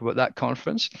not talk about that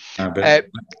conference. But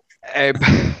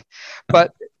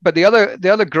the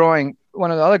other growing,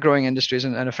 one of the other growing industries,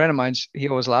 and a friend of mine's, he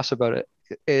always laughs about it,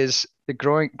 is the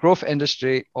growth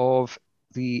industry of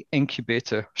the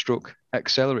incubator stroke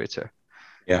accelerator.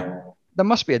 Yeah. There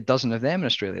must be a dozen of them in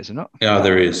Australia, is there not? Yeah,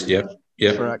 there is. Yep.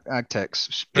 For ag techs.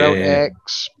 Sprout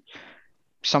X,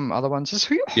 some other ones. There's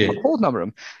a whole number of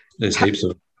them. There's heaps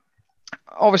of them.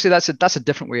 Obviously, that's a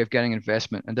different way of getting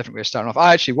investment and different way of starting off.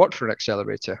 I actually worked for an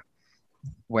accelerator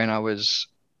when I was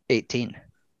 18.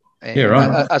 Yeah,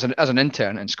 right. As an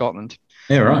intern in Scotland.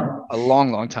 Yeah, right. A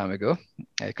long time ago,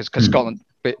 because Scotland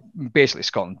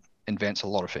invents a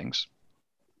lot of things.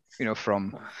 You know,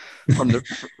 from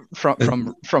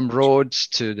roads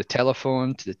to the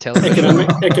telephone to the television.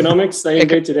 Economics. They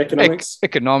invented economics.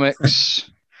 Economics.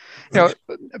 You know,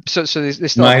 so they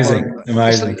still amazing.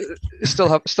 They still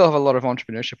have a lot of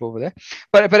entrepreneurship over there.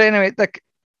 But anyway, like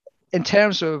in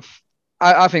terms of,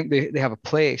 I think they have a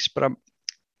place. But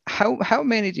how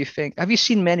many do you think? Have you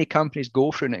seen many companies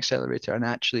go through an accelerator and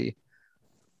actually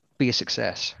be a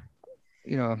success?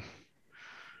 You know.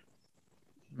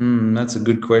 That's a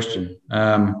good question.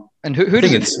 And who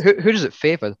does it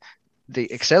favor?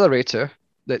 The accelerator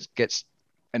that gets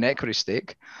an equity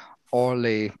stake, or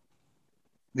the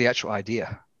actual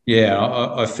idea? Yeah,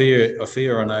 I fear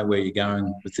I know where you're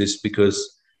going with this,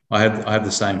 because I have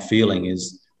the same feeling.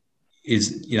 Is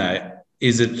it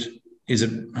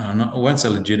I won't say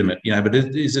legitimate, but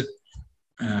is it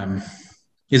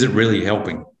really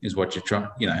helping? Is what you're trying,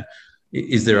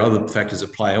 Is there other factors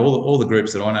at play? All the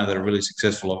groups that I know that are really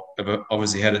successful have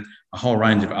obviously had a whole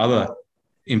range of other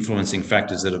influencing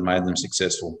factors that have made them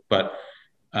successful. But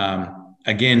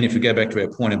again, if we go back to our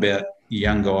point about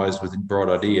young guys with a bright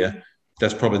idea,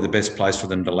 that's probably the best place for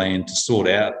them to land, to sort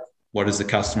out what is the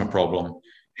customer problem,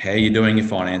 how you're doing your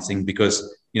financing,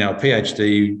 because a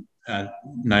PhD,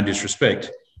 no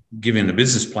disrespect, given a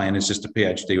business plan, is just a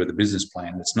PhD with a business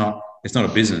plan. It's not a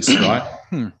business, right?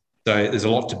 So there's a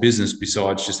lot to business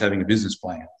besides just having a business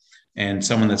plan. And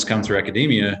someone that's come through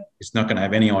academia is not going to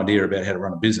have any idea about how to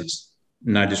run a business.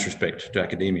 No disrespect to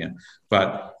academia,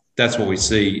 but that's what we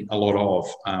see a lot of.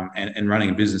 And running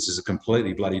a business is a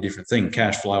completely bloody different thing,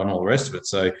 cash flow and all the rest of it.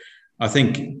 So I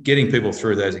think getting people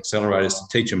through those accelerators to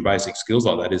teach them basic skills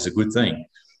like that is a good thing.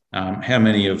 How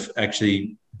many have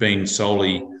actually been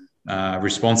solely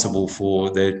responsible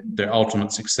for their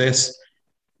ultimate success?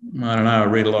 I don't know. I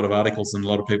read a lot of articles, and a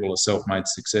lot of people are self-made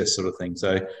success sort of thing.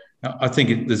 So I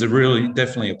think there's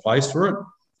definitely a place for it,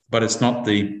 but it's not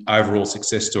the overall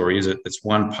success story, is it? It's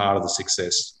one part of the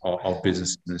success of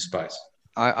business in this space.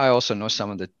 I also know some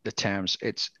of the terms.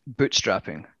 It's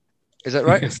bootstrapping. Is that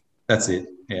right? That's it.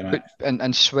 Yeah, mate.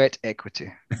 And sweat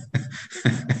equity.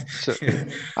 So,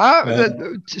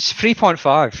 it's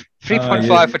 3.5.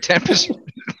 3.5 for 10%.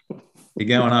 You're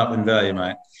going up in value,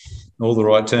 mate. All the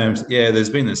right terms. Yeah, there's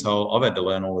been this whole, I've had to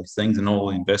learn all these things and all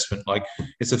the investment. Like,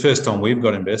 it's the first time we've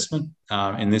got investment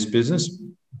in this business.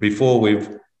 Before we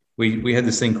had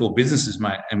this thing called businesses,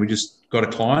 mate, and we just got a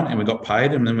client and we got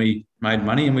paid, and then we made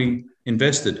money and we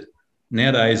invested.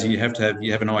 Nowadays, you have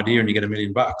an idea and you get $1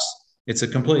 million. It's a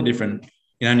completely different,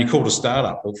 and you call it a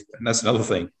startup. And that's another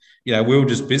thing. We were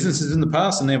just businesses in the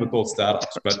past, and now we're called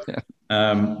startups. But,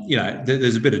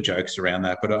 there's a bit of jokes around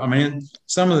that. But I mean,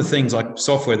 some of the things like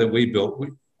software that we built,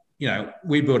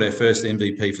 we built our first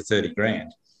MVP for $30,000.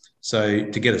 So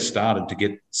to get us started,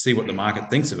 to see what the market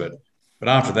thinks of it. But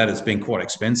after that, it's been quite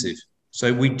expensive.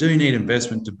 So we do need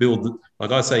investment to build.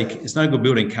 Like I say, it's no good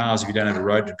building cars if you don't have a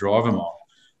road to drive them on.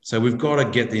 So we've got to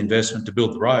get the investment to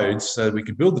build the roads so that we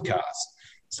can build the cars.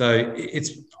 So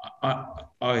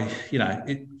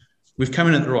we've come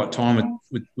in at the right time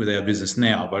with our business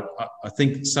now, but I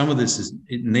think some of this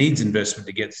it needs investment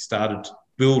to get started, to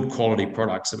build quality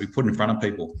products that we put in front of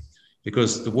people.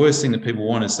 Because the worst thing that people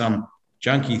want is some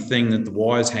junky thing that the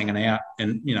wire's hanging out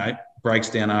and,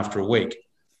 breaks down after a week.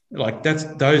 Like,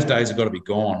 those days have got to be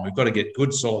gone. We've got to get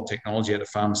good, solid technology out of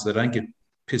farmers so they don't get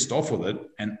pissed off with it,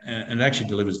 and it actually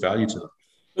delivers value to them.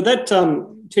 But that,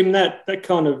 Tim, that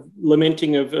kind of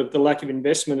lamenting of the lack of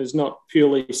investment is not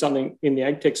purely something in the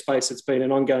ag tech space. That's been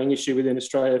an ongoing issue within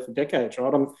Australia for decades,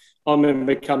 right? I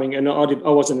remember and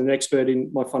I wasn't an expert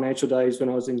in my financial days when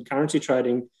I was in currency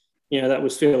trading. That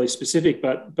was fairly specific,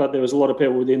 but there was a lot of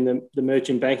people within the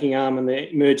merchant banking arm and the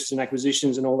mergers and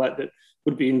acquisitions and all that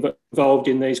would be involved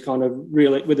in these kind of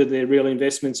whether they're real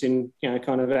investments in,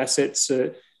 kind of assets.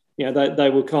 They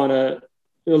were kind of,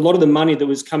 a lot of the money that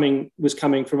was coming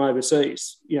from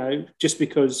overseas, just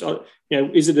because,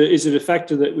 is it a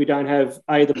factor that we don't have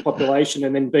A, the population,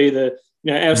 and then B,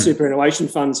 our superannuation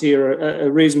funds here are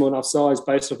a reasonable enough size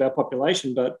based off our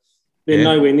population, but they're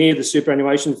nowhere near the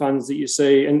superannuation funds that you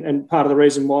see. And part of the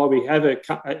reason why we have a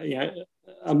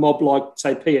mob like,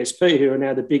 say, PSP, who are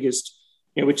now the biggest,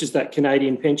 which is that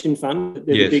Canadian pension fund.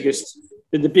 They're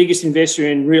the biggest investor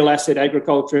in real asset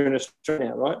agriculture in Australia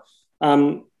now, right?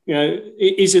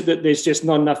 Is it that there's just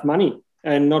not enough money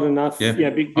and not enough,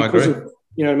 because of,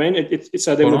 you know what I mean?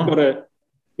 So then we've got to,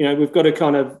 we've got to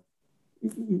kind of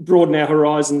broaden our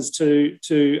horizons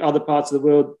to other parts of the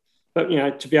world, but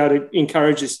to be able to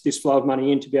encourage this flow of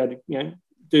money in, to be able to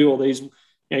do all these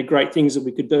great things that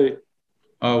we could do.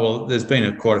 Oh, well, there's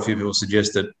been quite a few people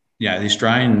suggest that the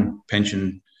Australian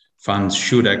pension funds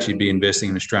should actually be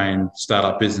investing in Australian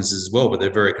startup businesses as well, but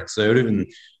they're very conservative.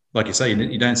 And like you say,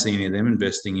 you don't see any of them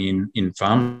investing in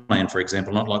farmland, for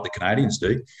example, not like the Canadians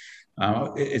do.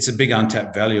 It's a big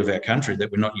untapped value of our country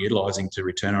that we're not utilising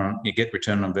to get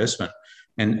return on investment.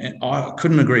 And I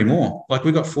couldn't agree more. Like,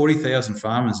 we've got 40,000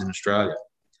 farmers in Australia.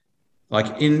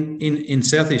 Like in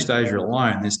Southeast Asia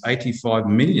alone, there's 85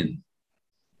 million.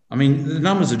 I mean, the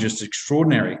numbers are just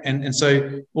extraordinary. And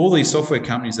so all these software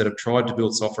companies that have tried to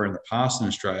build software in the past in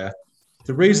Australia,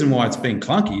 the reason why it's been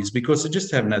clunky is because they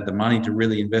just haven't had the money to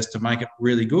really invest to make it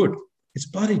really good. It's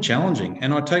bloody challenging.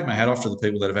 And I take my hat off to the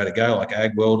people that have had a go, like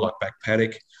AgWorld, like Back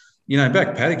Paddock.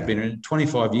 Back Paddock's been in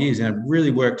 25 years and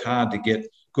really worked hard to get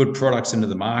good products into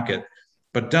the market,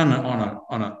 but done on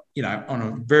a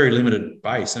very limited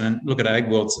base. And look at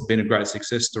AgWorld's been a great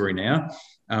success story now.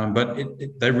 But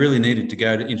they really needed to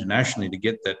go internationally to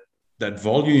get that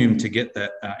volume, to get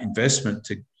that investment,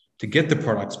 to get the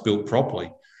products built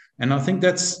properly. And I think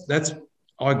that's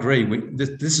I agree.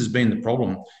 This has been the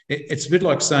problem. It's a bit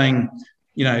like saying,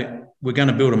 we're going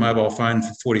to build a mobile phone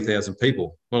for 40,000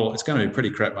 people. Well, it's going to be a pretty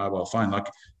crap mobile phone. Like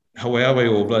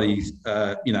Huawei or bloody,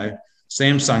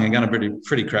 Samsung are going to be a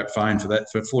pretty crap phone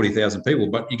for 40,000 people,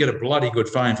 but you get a bloody good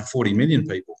phone for 40 million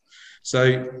people.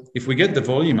 So if we get the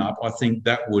volume up, I think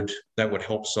that would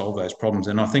help solve those problems.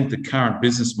 And I think the current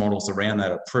business models around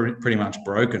that are pretty much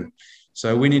broken.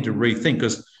 So we need to rethink,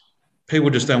 because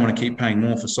people just don't want to keep paying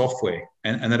more for software,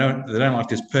 and they don't like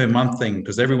this per month thing,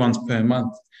 because everyone's per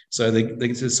month. So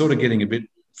they're sort of getting a bit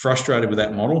frustrated with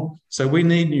that model. So we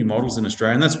need new models in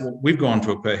Australia, and that's what we've gone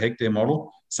to, a per hectare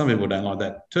model. Some people don't like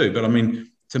that too, but I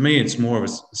mean, to me, it's more of a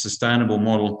sustainable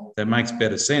model that makes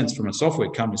better sense from a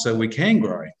software company, so we can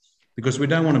grow. Because we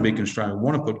don't want to be constrained. We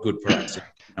want to put good products in.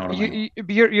 You know what I mean?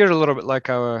 You're a little bit like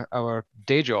our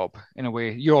day job in a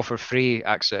way. You offer free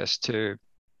access to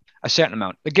a certain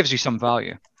amount. It gives you some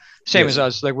value. Same as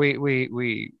us. Like we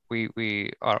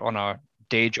are on our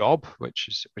day job, which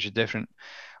is different.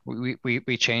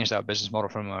 We changed our business model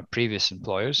from our previous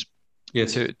employers.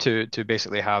 Yes. To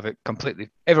basically have it completely.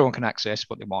 Everyone can access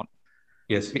what they want.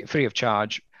 Yes. Free of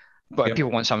charge. But if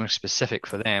people want something specific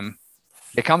for them,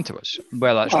 they come to us.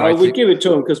 Well, that's right. We give it to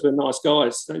them because we're nice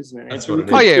guys, isn't it? That's what it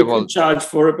is. We can charge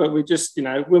for it, but we just,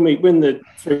 when the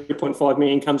 3.5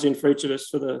 million comes in for each of us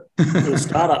for the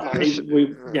startup money,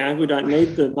 we don't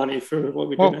need the money for what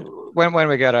we're doing. When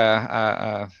we get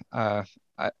a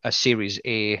Series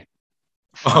A.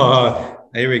 Oh,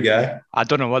 here we go. I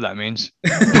don't know what that means.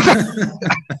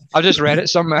 I've just read it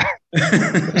somewhere.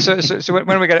 So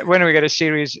when we get a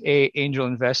Series A angel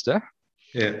investor.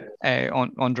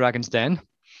 On Dragon's Den,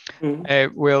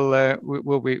 we'll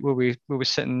be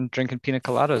sitting drinking pina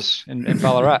coladas in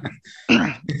Ballarat,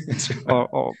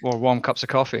 or warm cups of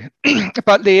coffee.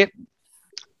 But I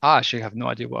actually have no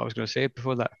idea what I was going to say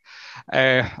before that.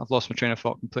 I've lost my train of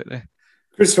thought completely.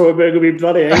 Chris Hoiberg will be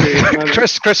bloody angry.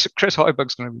 Chris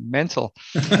Hoiberg's going to be mental.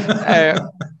 I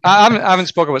haven't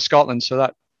spoken about Scotland, so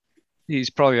that he's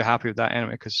probably happy with that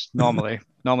anyway, because normally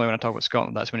when I talk about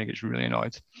Scotland, that's when he gets really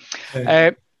annoyed.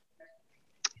 I've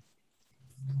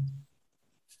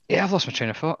lost my train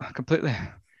of thought completely.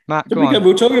 Matt, go on.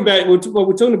 We're talking about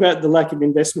the lack of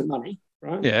investment money,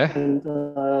 right? Yeah. And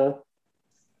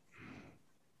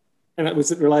that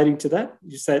was it relating to that?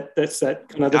 That's that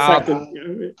kind of the fact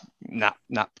that Nah.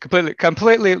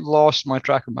 Completely lost my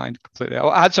track of mind completely.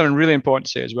 I had something really important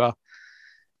to say as well.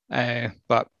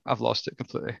 But I've lost it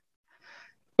completely.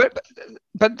 But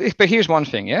here's one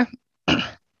thing, yeah.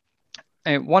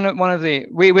 One of the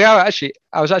we are actually.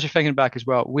 I was actually thinking back as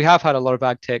well. We have had a lot of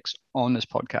ag techs on this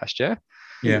podcast, yeah.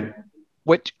 Yeah.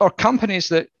 Which are companies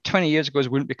that 20 years ago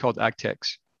wouldn't be called ag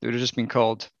techs. They would have just been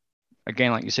called,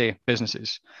 again, like you say,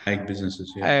 businesses. Ag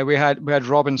businesses. Yeah. We had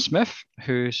Robin Smith,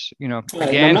 who's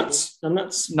again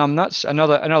Numbnuts.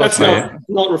 Another. That's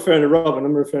not referring to Robin.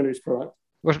 I'm referring to his product.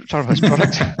 We're talking about his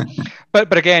product.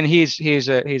 but again, he's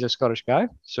a Scottish guy,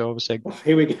 so obviously.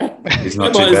 Here we go. He's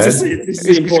not too bad. This is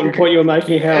the important point you were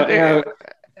making. How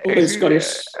all these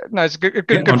Scottish. No, it's good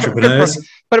entrepreneurs.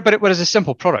 But it's a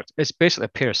simple product. It's basically a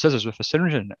pair of scissors with a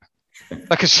syringe in it.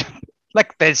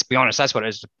 Let's be honest, that's what it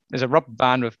is. There's a rubber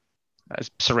band with a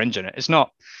syringe in it. It's not.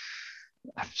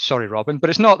 Sorry, Robin, but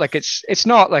it's not like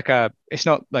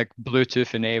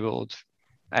Bluetooth enabled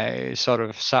sort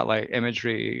of satellite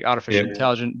imagery, artificial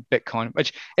intelligence, Bitcoin.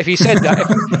 Which, if he said that,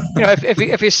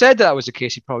 if he said that was the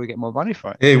case, he'd probably get more money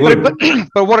for it. Yeah, he would.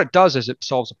 But what it does is it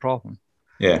solves a problem.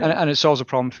 Yeah, and it solves a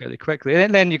problem fairly quickly.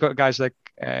 And then you've got guys like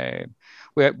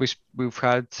we've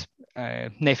had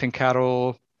Nathan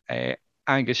Carroll,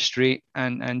 Angus Street,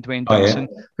 and Dwayne Johnson,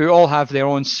 who all have their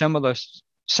own similar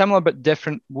but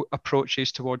different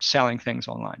approaches towards selling things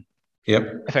online.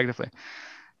 Yep. Effectively,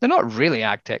 they're not really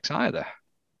ag techs either.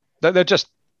 They're just,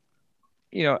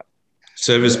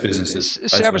 service businesses.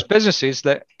 Service businesses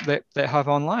that have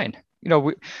online.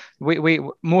 We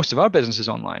most of our business is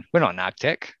online. We're not an ag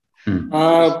tech.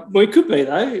 We could be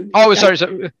though. Oh, sorry.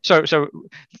 So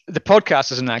the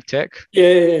podcast is an ag tech.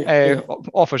 Yeah.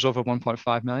 Offers over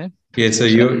 1.5 million. Yeah. So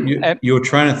your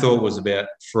train of thought was about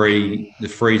the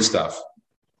free stuff.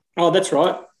 Oh, that's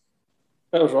right.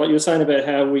 That was right. You were saying about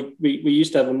how we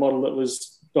used to have a model that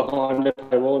was behind a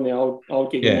paywall in the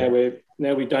old gig.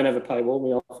 Now we don't have a paywall.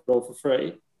 We offer it all for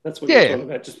free. That's what you were talking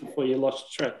about just before you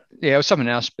lost track. Yeah, it was something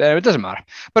else. It doesn't matter.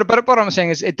 But what I'm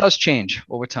saying is it does change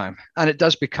over time, and it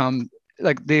does become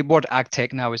like the word ag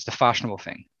tech now is the fashionable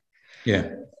thing.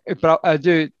 Yeah. But I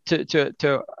do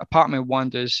to a part of me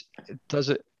wonders, does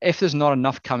it, if there's not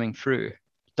enough coming through,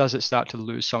 does it start to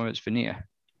lose some of its veneer?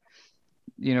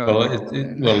 Well,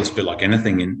 it's a bit like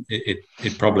anything, and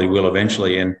it probably will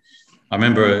eventually. And I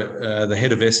remember the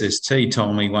head of SST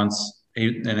told me once.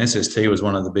 And SST was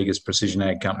one of the biggest precision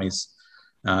ag companies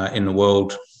in the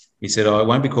world. He said, it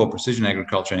won't be called precision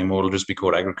agriculture anymore. It'll just be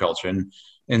called agriculture.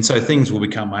 And so things will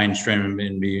become mainstream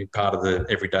and be part of the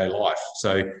everyday life.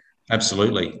 So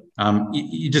absolutely.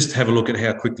 You just have a look at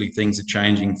how quickly things are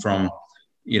changing from,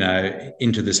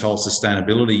 into this whole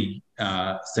sustainability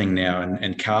thing now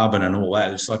and carbon and all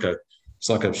that. It's like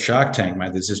a shark tank,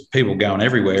 mate. There's just people going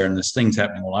everywhere and there's things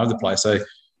happening all over the place. So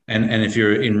And if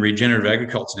you're in regenerative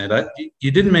agriculture now,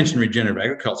 you didn't mention regenerative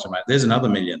agriculture, mate. There's another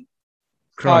million.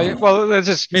 Well, there's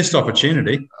this missed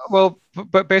opportunity. Well,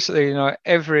 but basically,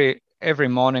 every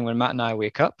morning when Matt and I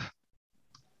wake up,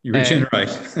 you regenerate.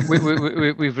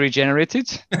 We've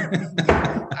regenerated,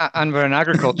 and we're in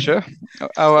agriculture.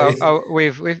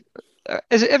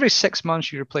 Is it every 6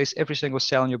 months you replace every single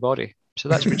cell in your body? So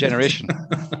that's regeneration.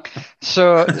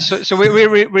 so we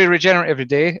regenerate every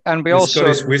day, and we also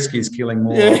Scottish whiskey is killing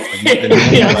more.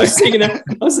 I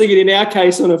was thinking in our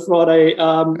case on a Friday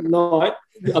night,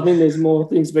 I think there's more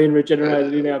things being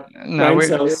regenerated in our brain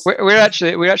cells.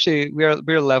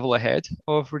 We're level ahead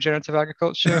of regenerative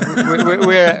agriculture.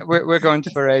 we're going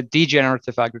for a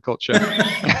degenerative agriculture,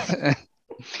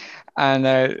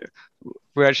 and.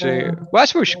 We're actually,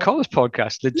 that's what we should call this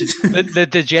podcast, the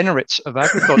degenerates of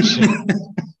agriculture.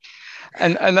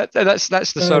 and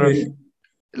that's the sort of,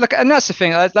 look, and that's the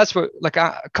thing, that's what,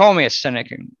 call me a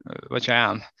cynic, which I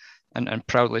am, and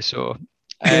proudly so.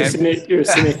 You're a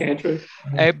cynic, Andrew.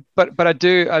 But I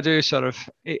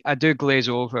do glaze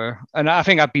over, and I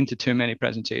think I've been to too many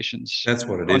presentations. That's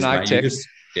what it is,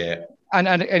 mate.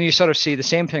 And you sort of see the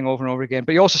same thing over and over again,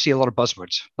 but you also see a lot of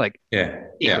buzzwords, like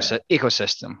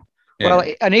ecosystem. Yeah. Well,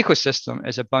 an ecosystem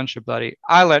is a bunch of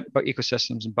I learned about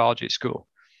ecosystems in biology at school.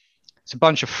 It's a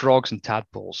bunch of frogs and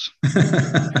tadpoles.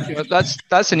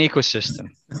 That's an ecosystem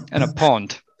in a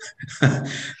pond.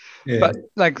 But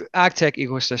like ag tech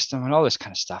ecosystem and all this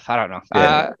kind of stuff, I don't know.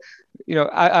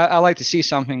 I like to see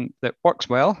something that works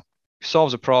well,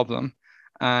 solves a problem,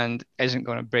 and isn't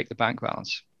going to break the bank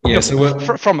balance. Yeah.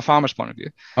 From a farmer's point of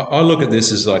view, I look at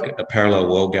this as like a parallel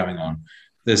world going on.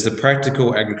 There's the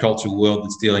practical agricultural world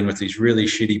that's dealing with these really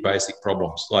shitty basic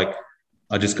problems. Like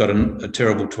I just got a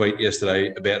terrible tweet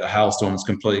yesterday about a hailstorm that's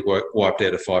completely wiped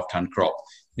out a 5-ton crop.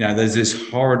 There's this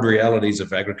horrid realities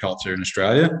of agriculture in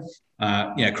Australia.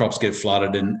 Crops get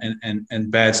flooded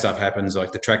and bad stuff happens,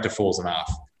 like the tractor falls in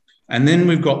half. And then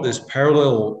we've got this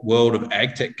parallel world of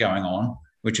ag tech going on,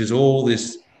 which is all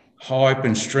this hype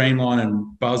and streamline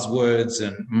and buzzwords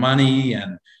and money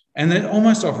and they're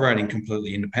almost operating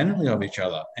completely independently of each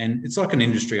other. And it's like an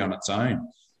industry on its own.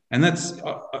 And that's,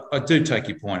 I do take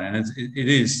your point. And it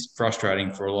is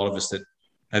frustrating for a lot of us that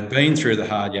have been through the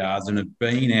hard yards and have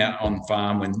been out on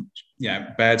farm when,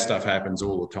 bad stuff happens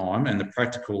all the time. And the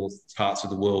practical parts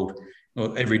of the world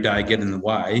every day get in the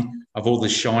way of all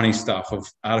this shiny stuff of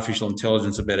artificial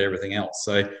intelligence about everything else.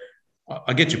 So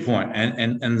I get your point.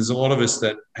 And there's a lot of us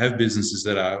that have businesses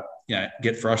that are,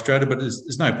 get frustrated, but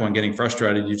there's no point getting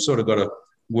frustrated. You've sort of got to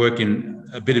work in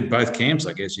a bit of both camps,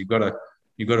 I guess. You've got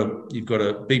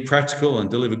to be practical and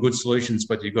deliver good solutions,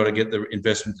 but you've got to get the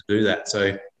investment to do that.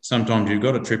 So sometimes you've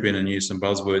got to trip in and use some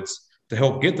buzzwords to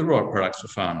help get the right products for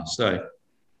farmers. So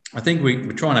I think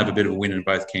we're trying to have a bit of a win in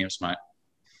both camps, mate.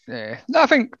 Yeah, no, I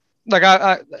think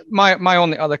like my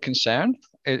only other concern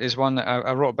is one that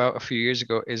I wrote about a few years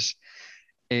ago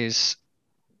is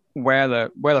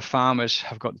whether farmers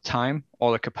have got the time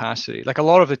or the capacity. Like a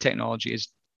lot of the technology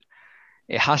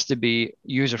it has to be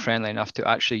user friendly enough to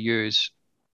actually use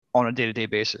on a day-to-day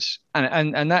basis.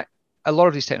 And that a lot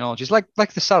of these technologies, like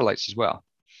the satellites as well,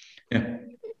 yeah,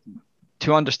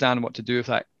 to understand what to do with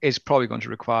that is probably going to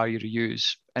require you to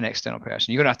use an external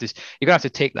person. You're gonna have to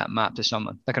take that map to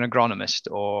someone like an agronomist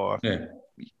or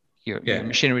your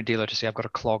machinery dealer to say, I've got a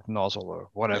clogged nozzle or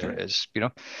whatever it is,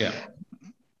 Yeah.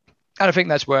 And I think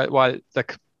that's why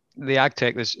the ag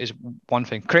tech is one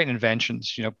thing. Creating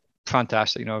inventions,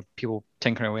 fantastic. People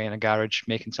tinkering away in a garage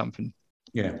making something.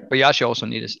 Yeah. But you actually also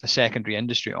need a secondary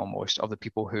industry almost of the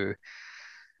people who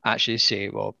actually say,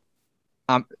 well,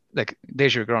 like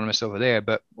there's your agronomist over there,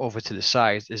 but over to the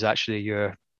side is actually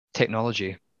your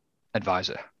technology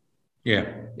advisor. Yeah.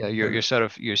 Yeah, your sort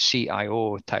of your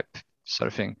CIO type sort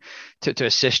of thing to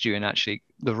assist you in actually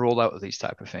the rollout of these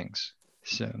type of things.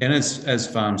 So, and as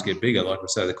farms get bigger, like I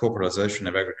say, the corporatization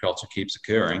of agriculture keeps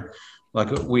occurring. Like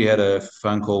we had a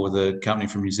phone call with a company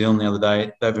from New Zealand the other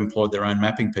day. They've employed their own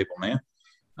mapping people now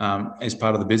as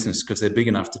part of the business because they're big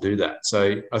enough to do that.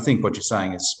 So I think what you're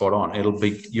saying is spot on.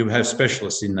 You'll have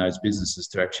specialists in those businesses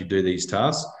to actually do these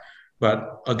tasks.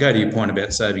 But I'll go to your point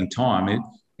about saving time.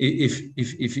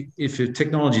 If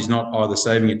technology is not either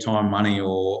saving you time, money,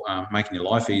 or making your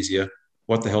life easier,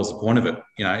 what the hell's the point of it?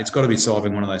 It's got to be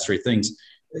solving one of those three things.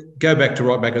 Go back to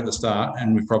right back at the start,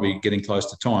 and we're probably getting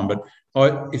close to time. But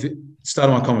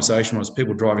started my conversation was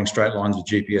people driving straight lines with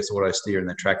GPS auto steer in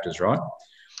their tractors, right?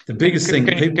 The biggest thing.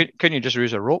 Can you just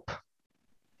use a rope?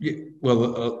 Yeah,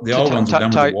 well, the old ones were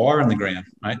done with a wire in the ground,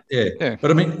 mate. Yeah.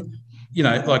 But I mean,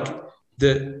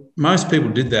 most people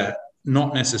did that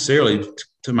not necessarily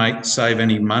to save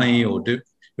any money or do.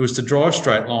 It was to drive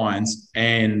straight lines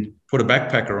and put a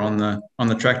backpacker on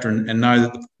the tractor and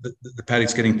know that the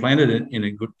paddock's getting planted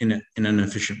in an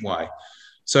efficient way.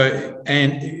 So,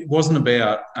 and it wasn't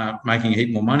about making a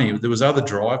heap more money. There was other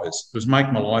drivers. It was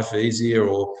make my life easier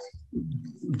or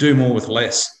do more with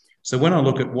less. So when I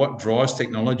look at what drives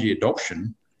technology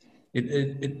adoption,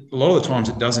 a lot of the times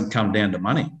it doesn't come down to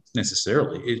money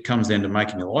necessarily. It comes down to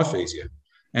making your life easier.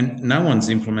 And no one's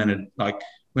implemented, like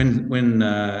when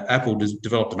Apple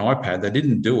developed an iPad, they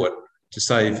didn't do it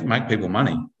to make people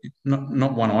money.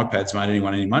 Not one iPad's made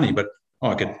anyone any money, but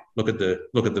I could look at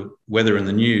the weather in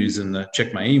the news and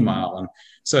check my email. And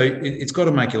so it's got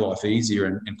to make your life easier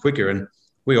and quicker. And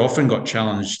we often got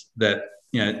challenged that,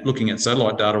 looking at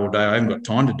satellite data all day, I haven't got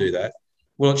time to do that.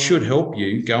 Well, it should help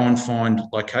you go and find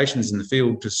locations in the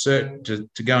field to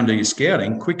go and do your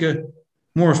scouting quicker,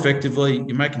 more effectively.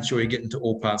 You're making sure you're getting to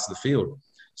all parts of the field.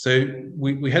 So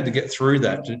we had to get through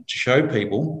that to show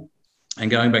people. And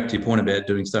going back to your point about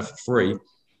doing stuff for free,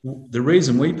 the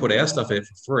reason we put our stuff out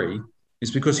for free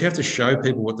is because you have to show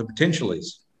people what the potential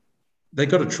is. They've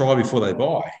got to try before they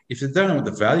buy. If they don't know what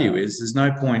the value is, there's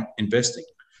no point investing.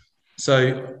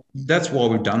 So that's why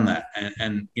we've done that.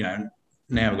 And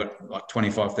now we've got like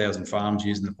 25,000 farms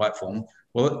using the platform.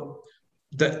 Well,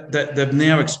 that they're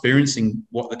now experiencing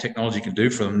what the technology can do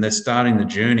for them. They're starting the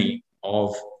journey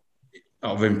of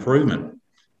improvement.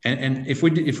 And if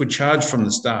we charged from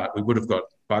the start, we would have got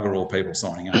bugger all people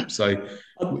signing up. So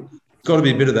got to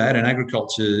be a bit of that. And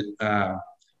agriculture,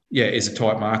 is a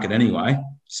tight market anyway.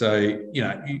 So,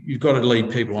 you've got to lead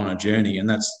people on a journey. And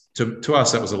that's, to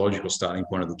us, that was a logical starting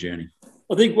point of the journey.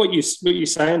 I think what you're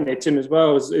saying there, Tim, as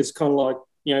well, is kind of like,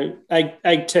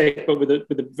 ag tech, but with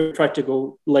a very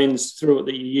practical lens through it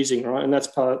that you're using, right? And that's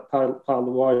part of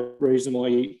the reason why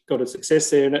you got a success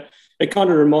there. And it kind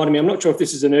of reminded me, I'm not sure if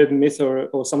this is an urban myth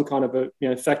or some kind of a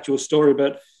factual story,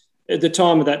 but at the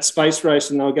time of that space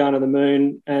race and they were going to the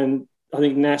moon, and I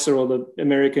think NASA or the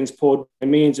Americans poured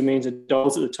millions and millions of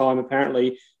dollars at the time,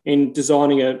 apparently, in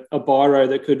designing a biro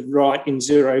that could write in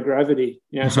zero gravity.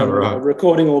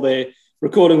 Recording all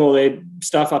their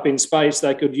stuff up in space,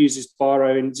 they could use this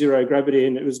biro in zero gravity,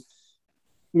 and it was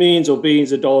millions or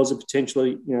billions of dollars of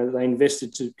potentially, they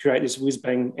invested to create this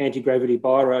whiz-bang anti-gravity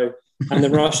biro, and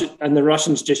the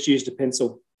Russians just used a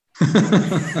pencil.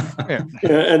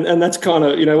 And that's kind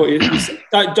of what you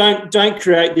don't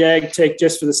create the ag tech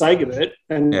just for the sake of it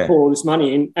and pour all this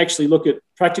money in. Actually, look at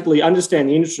practically understand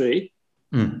the industry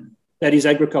that is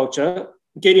agriculture.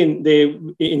 Get in there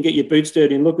and get your boots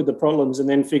dirty and look at the problems, and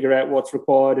then figure out what's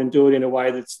required and do it in a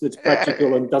way that's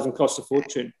practical and doesn't cost a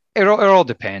fortune. It all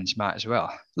depends, Matt, as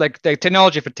well. Like the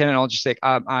technology for technology's sake,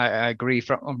 I agree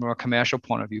from a commercial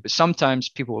point of view, but sometimes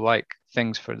people like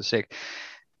things for the sake.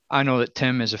 I know that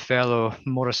Tim is a fellow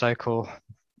motorcycle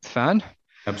fan.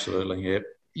 Absolutely, yeah.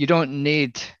 You don't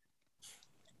need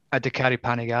a Ducati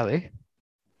Panigale,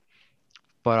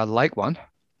 but I'd like one.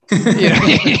 you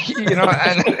know,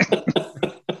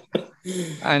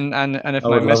 and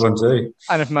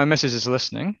if my missus is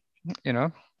listening, you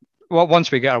know, well,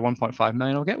 once we get our 1.5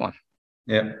 million, I'll get one.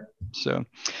 Yeah. So,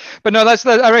 but no,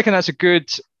 I reckon that's a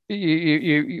good.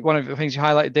 You one of the things you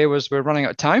highlighted there was we're running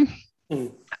out of time,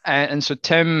 and so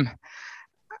Tim,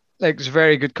 like, it's a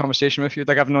very good conversation with you.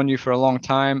 Like, I've known you for a long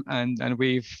time, and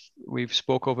we've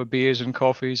spoke over beers and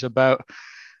coffees about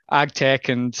ag tech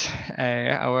and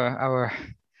our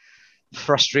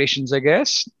frustrations, I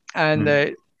guess,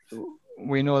 and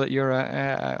we know that you're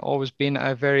always been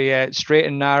a very straight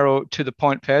and narrow, to the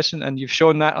point person, and you've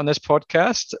shown that on this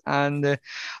podcast, and a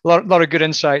lot of good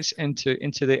insights into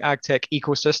the ag tech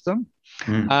ecosystem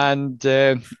and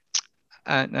the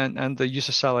use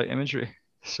of satellite imagery.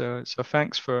 So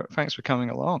thanks for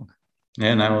coming along.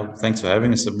 Yeah, no, well, thanks for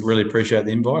having us. I really appreciate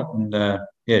the invite, and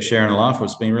sharing a laugh.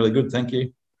 It's been really good. Thank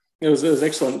you. It was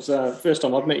excellent. First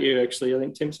time I've met you, actually, I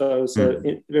think, Tim. So it was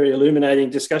a very illuminating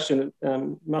discussion.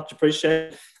 Much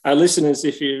appreciated. Listeners,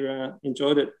 if you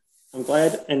enjoyed it, I'm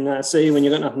glad. And see you when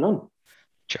you've got nothing on.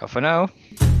 Ciao for now.